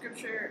up the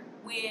scripture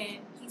when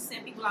he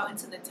sent people out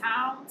into the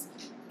towns.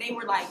 They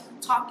were like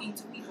talking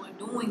to people and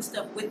doing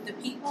stuff with the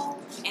people,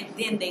 and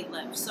then they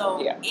left. So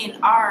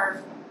in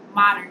our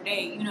modern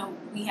day,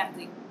 we have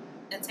to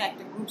attack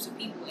the groups of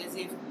people as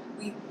if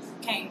we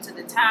came to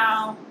the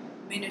town,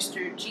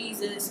 ministered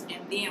Jesus,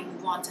 and then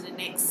move on to the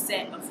next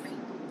set of people.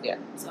 Yeah.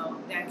 So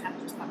that kind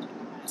of just popped up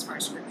as far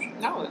as scripture.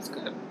 No, it's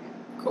good.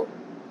 Cool.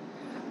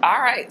 All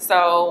right,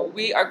 so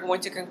we are going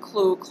to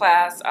conclude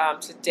class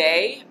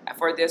today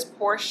for this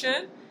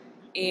portion.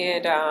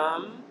 And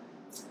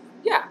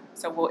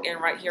so we'll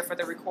end right here for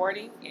the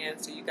recording, and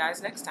see you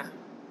guys next time.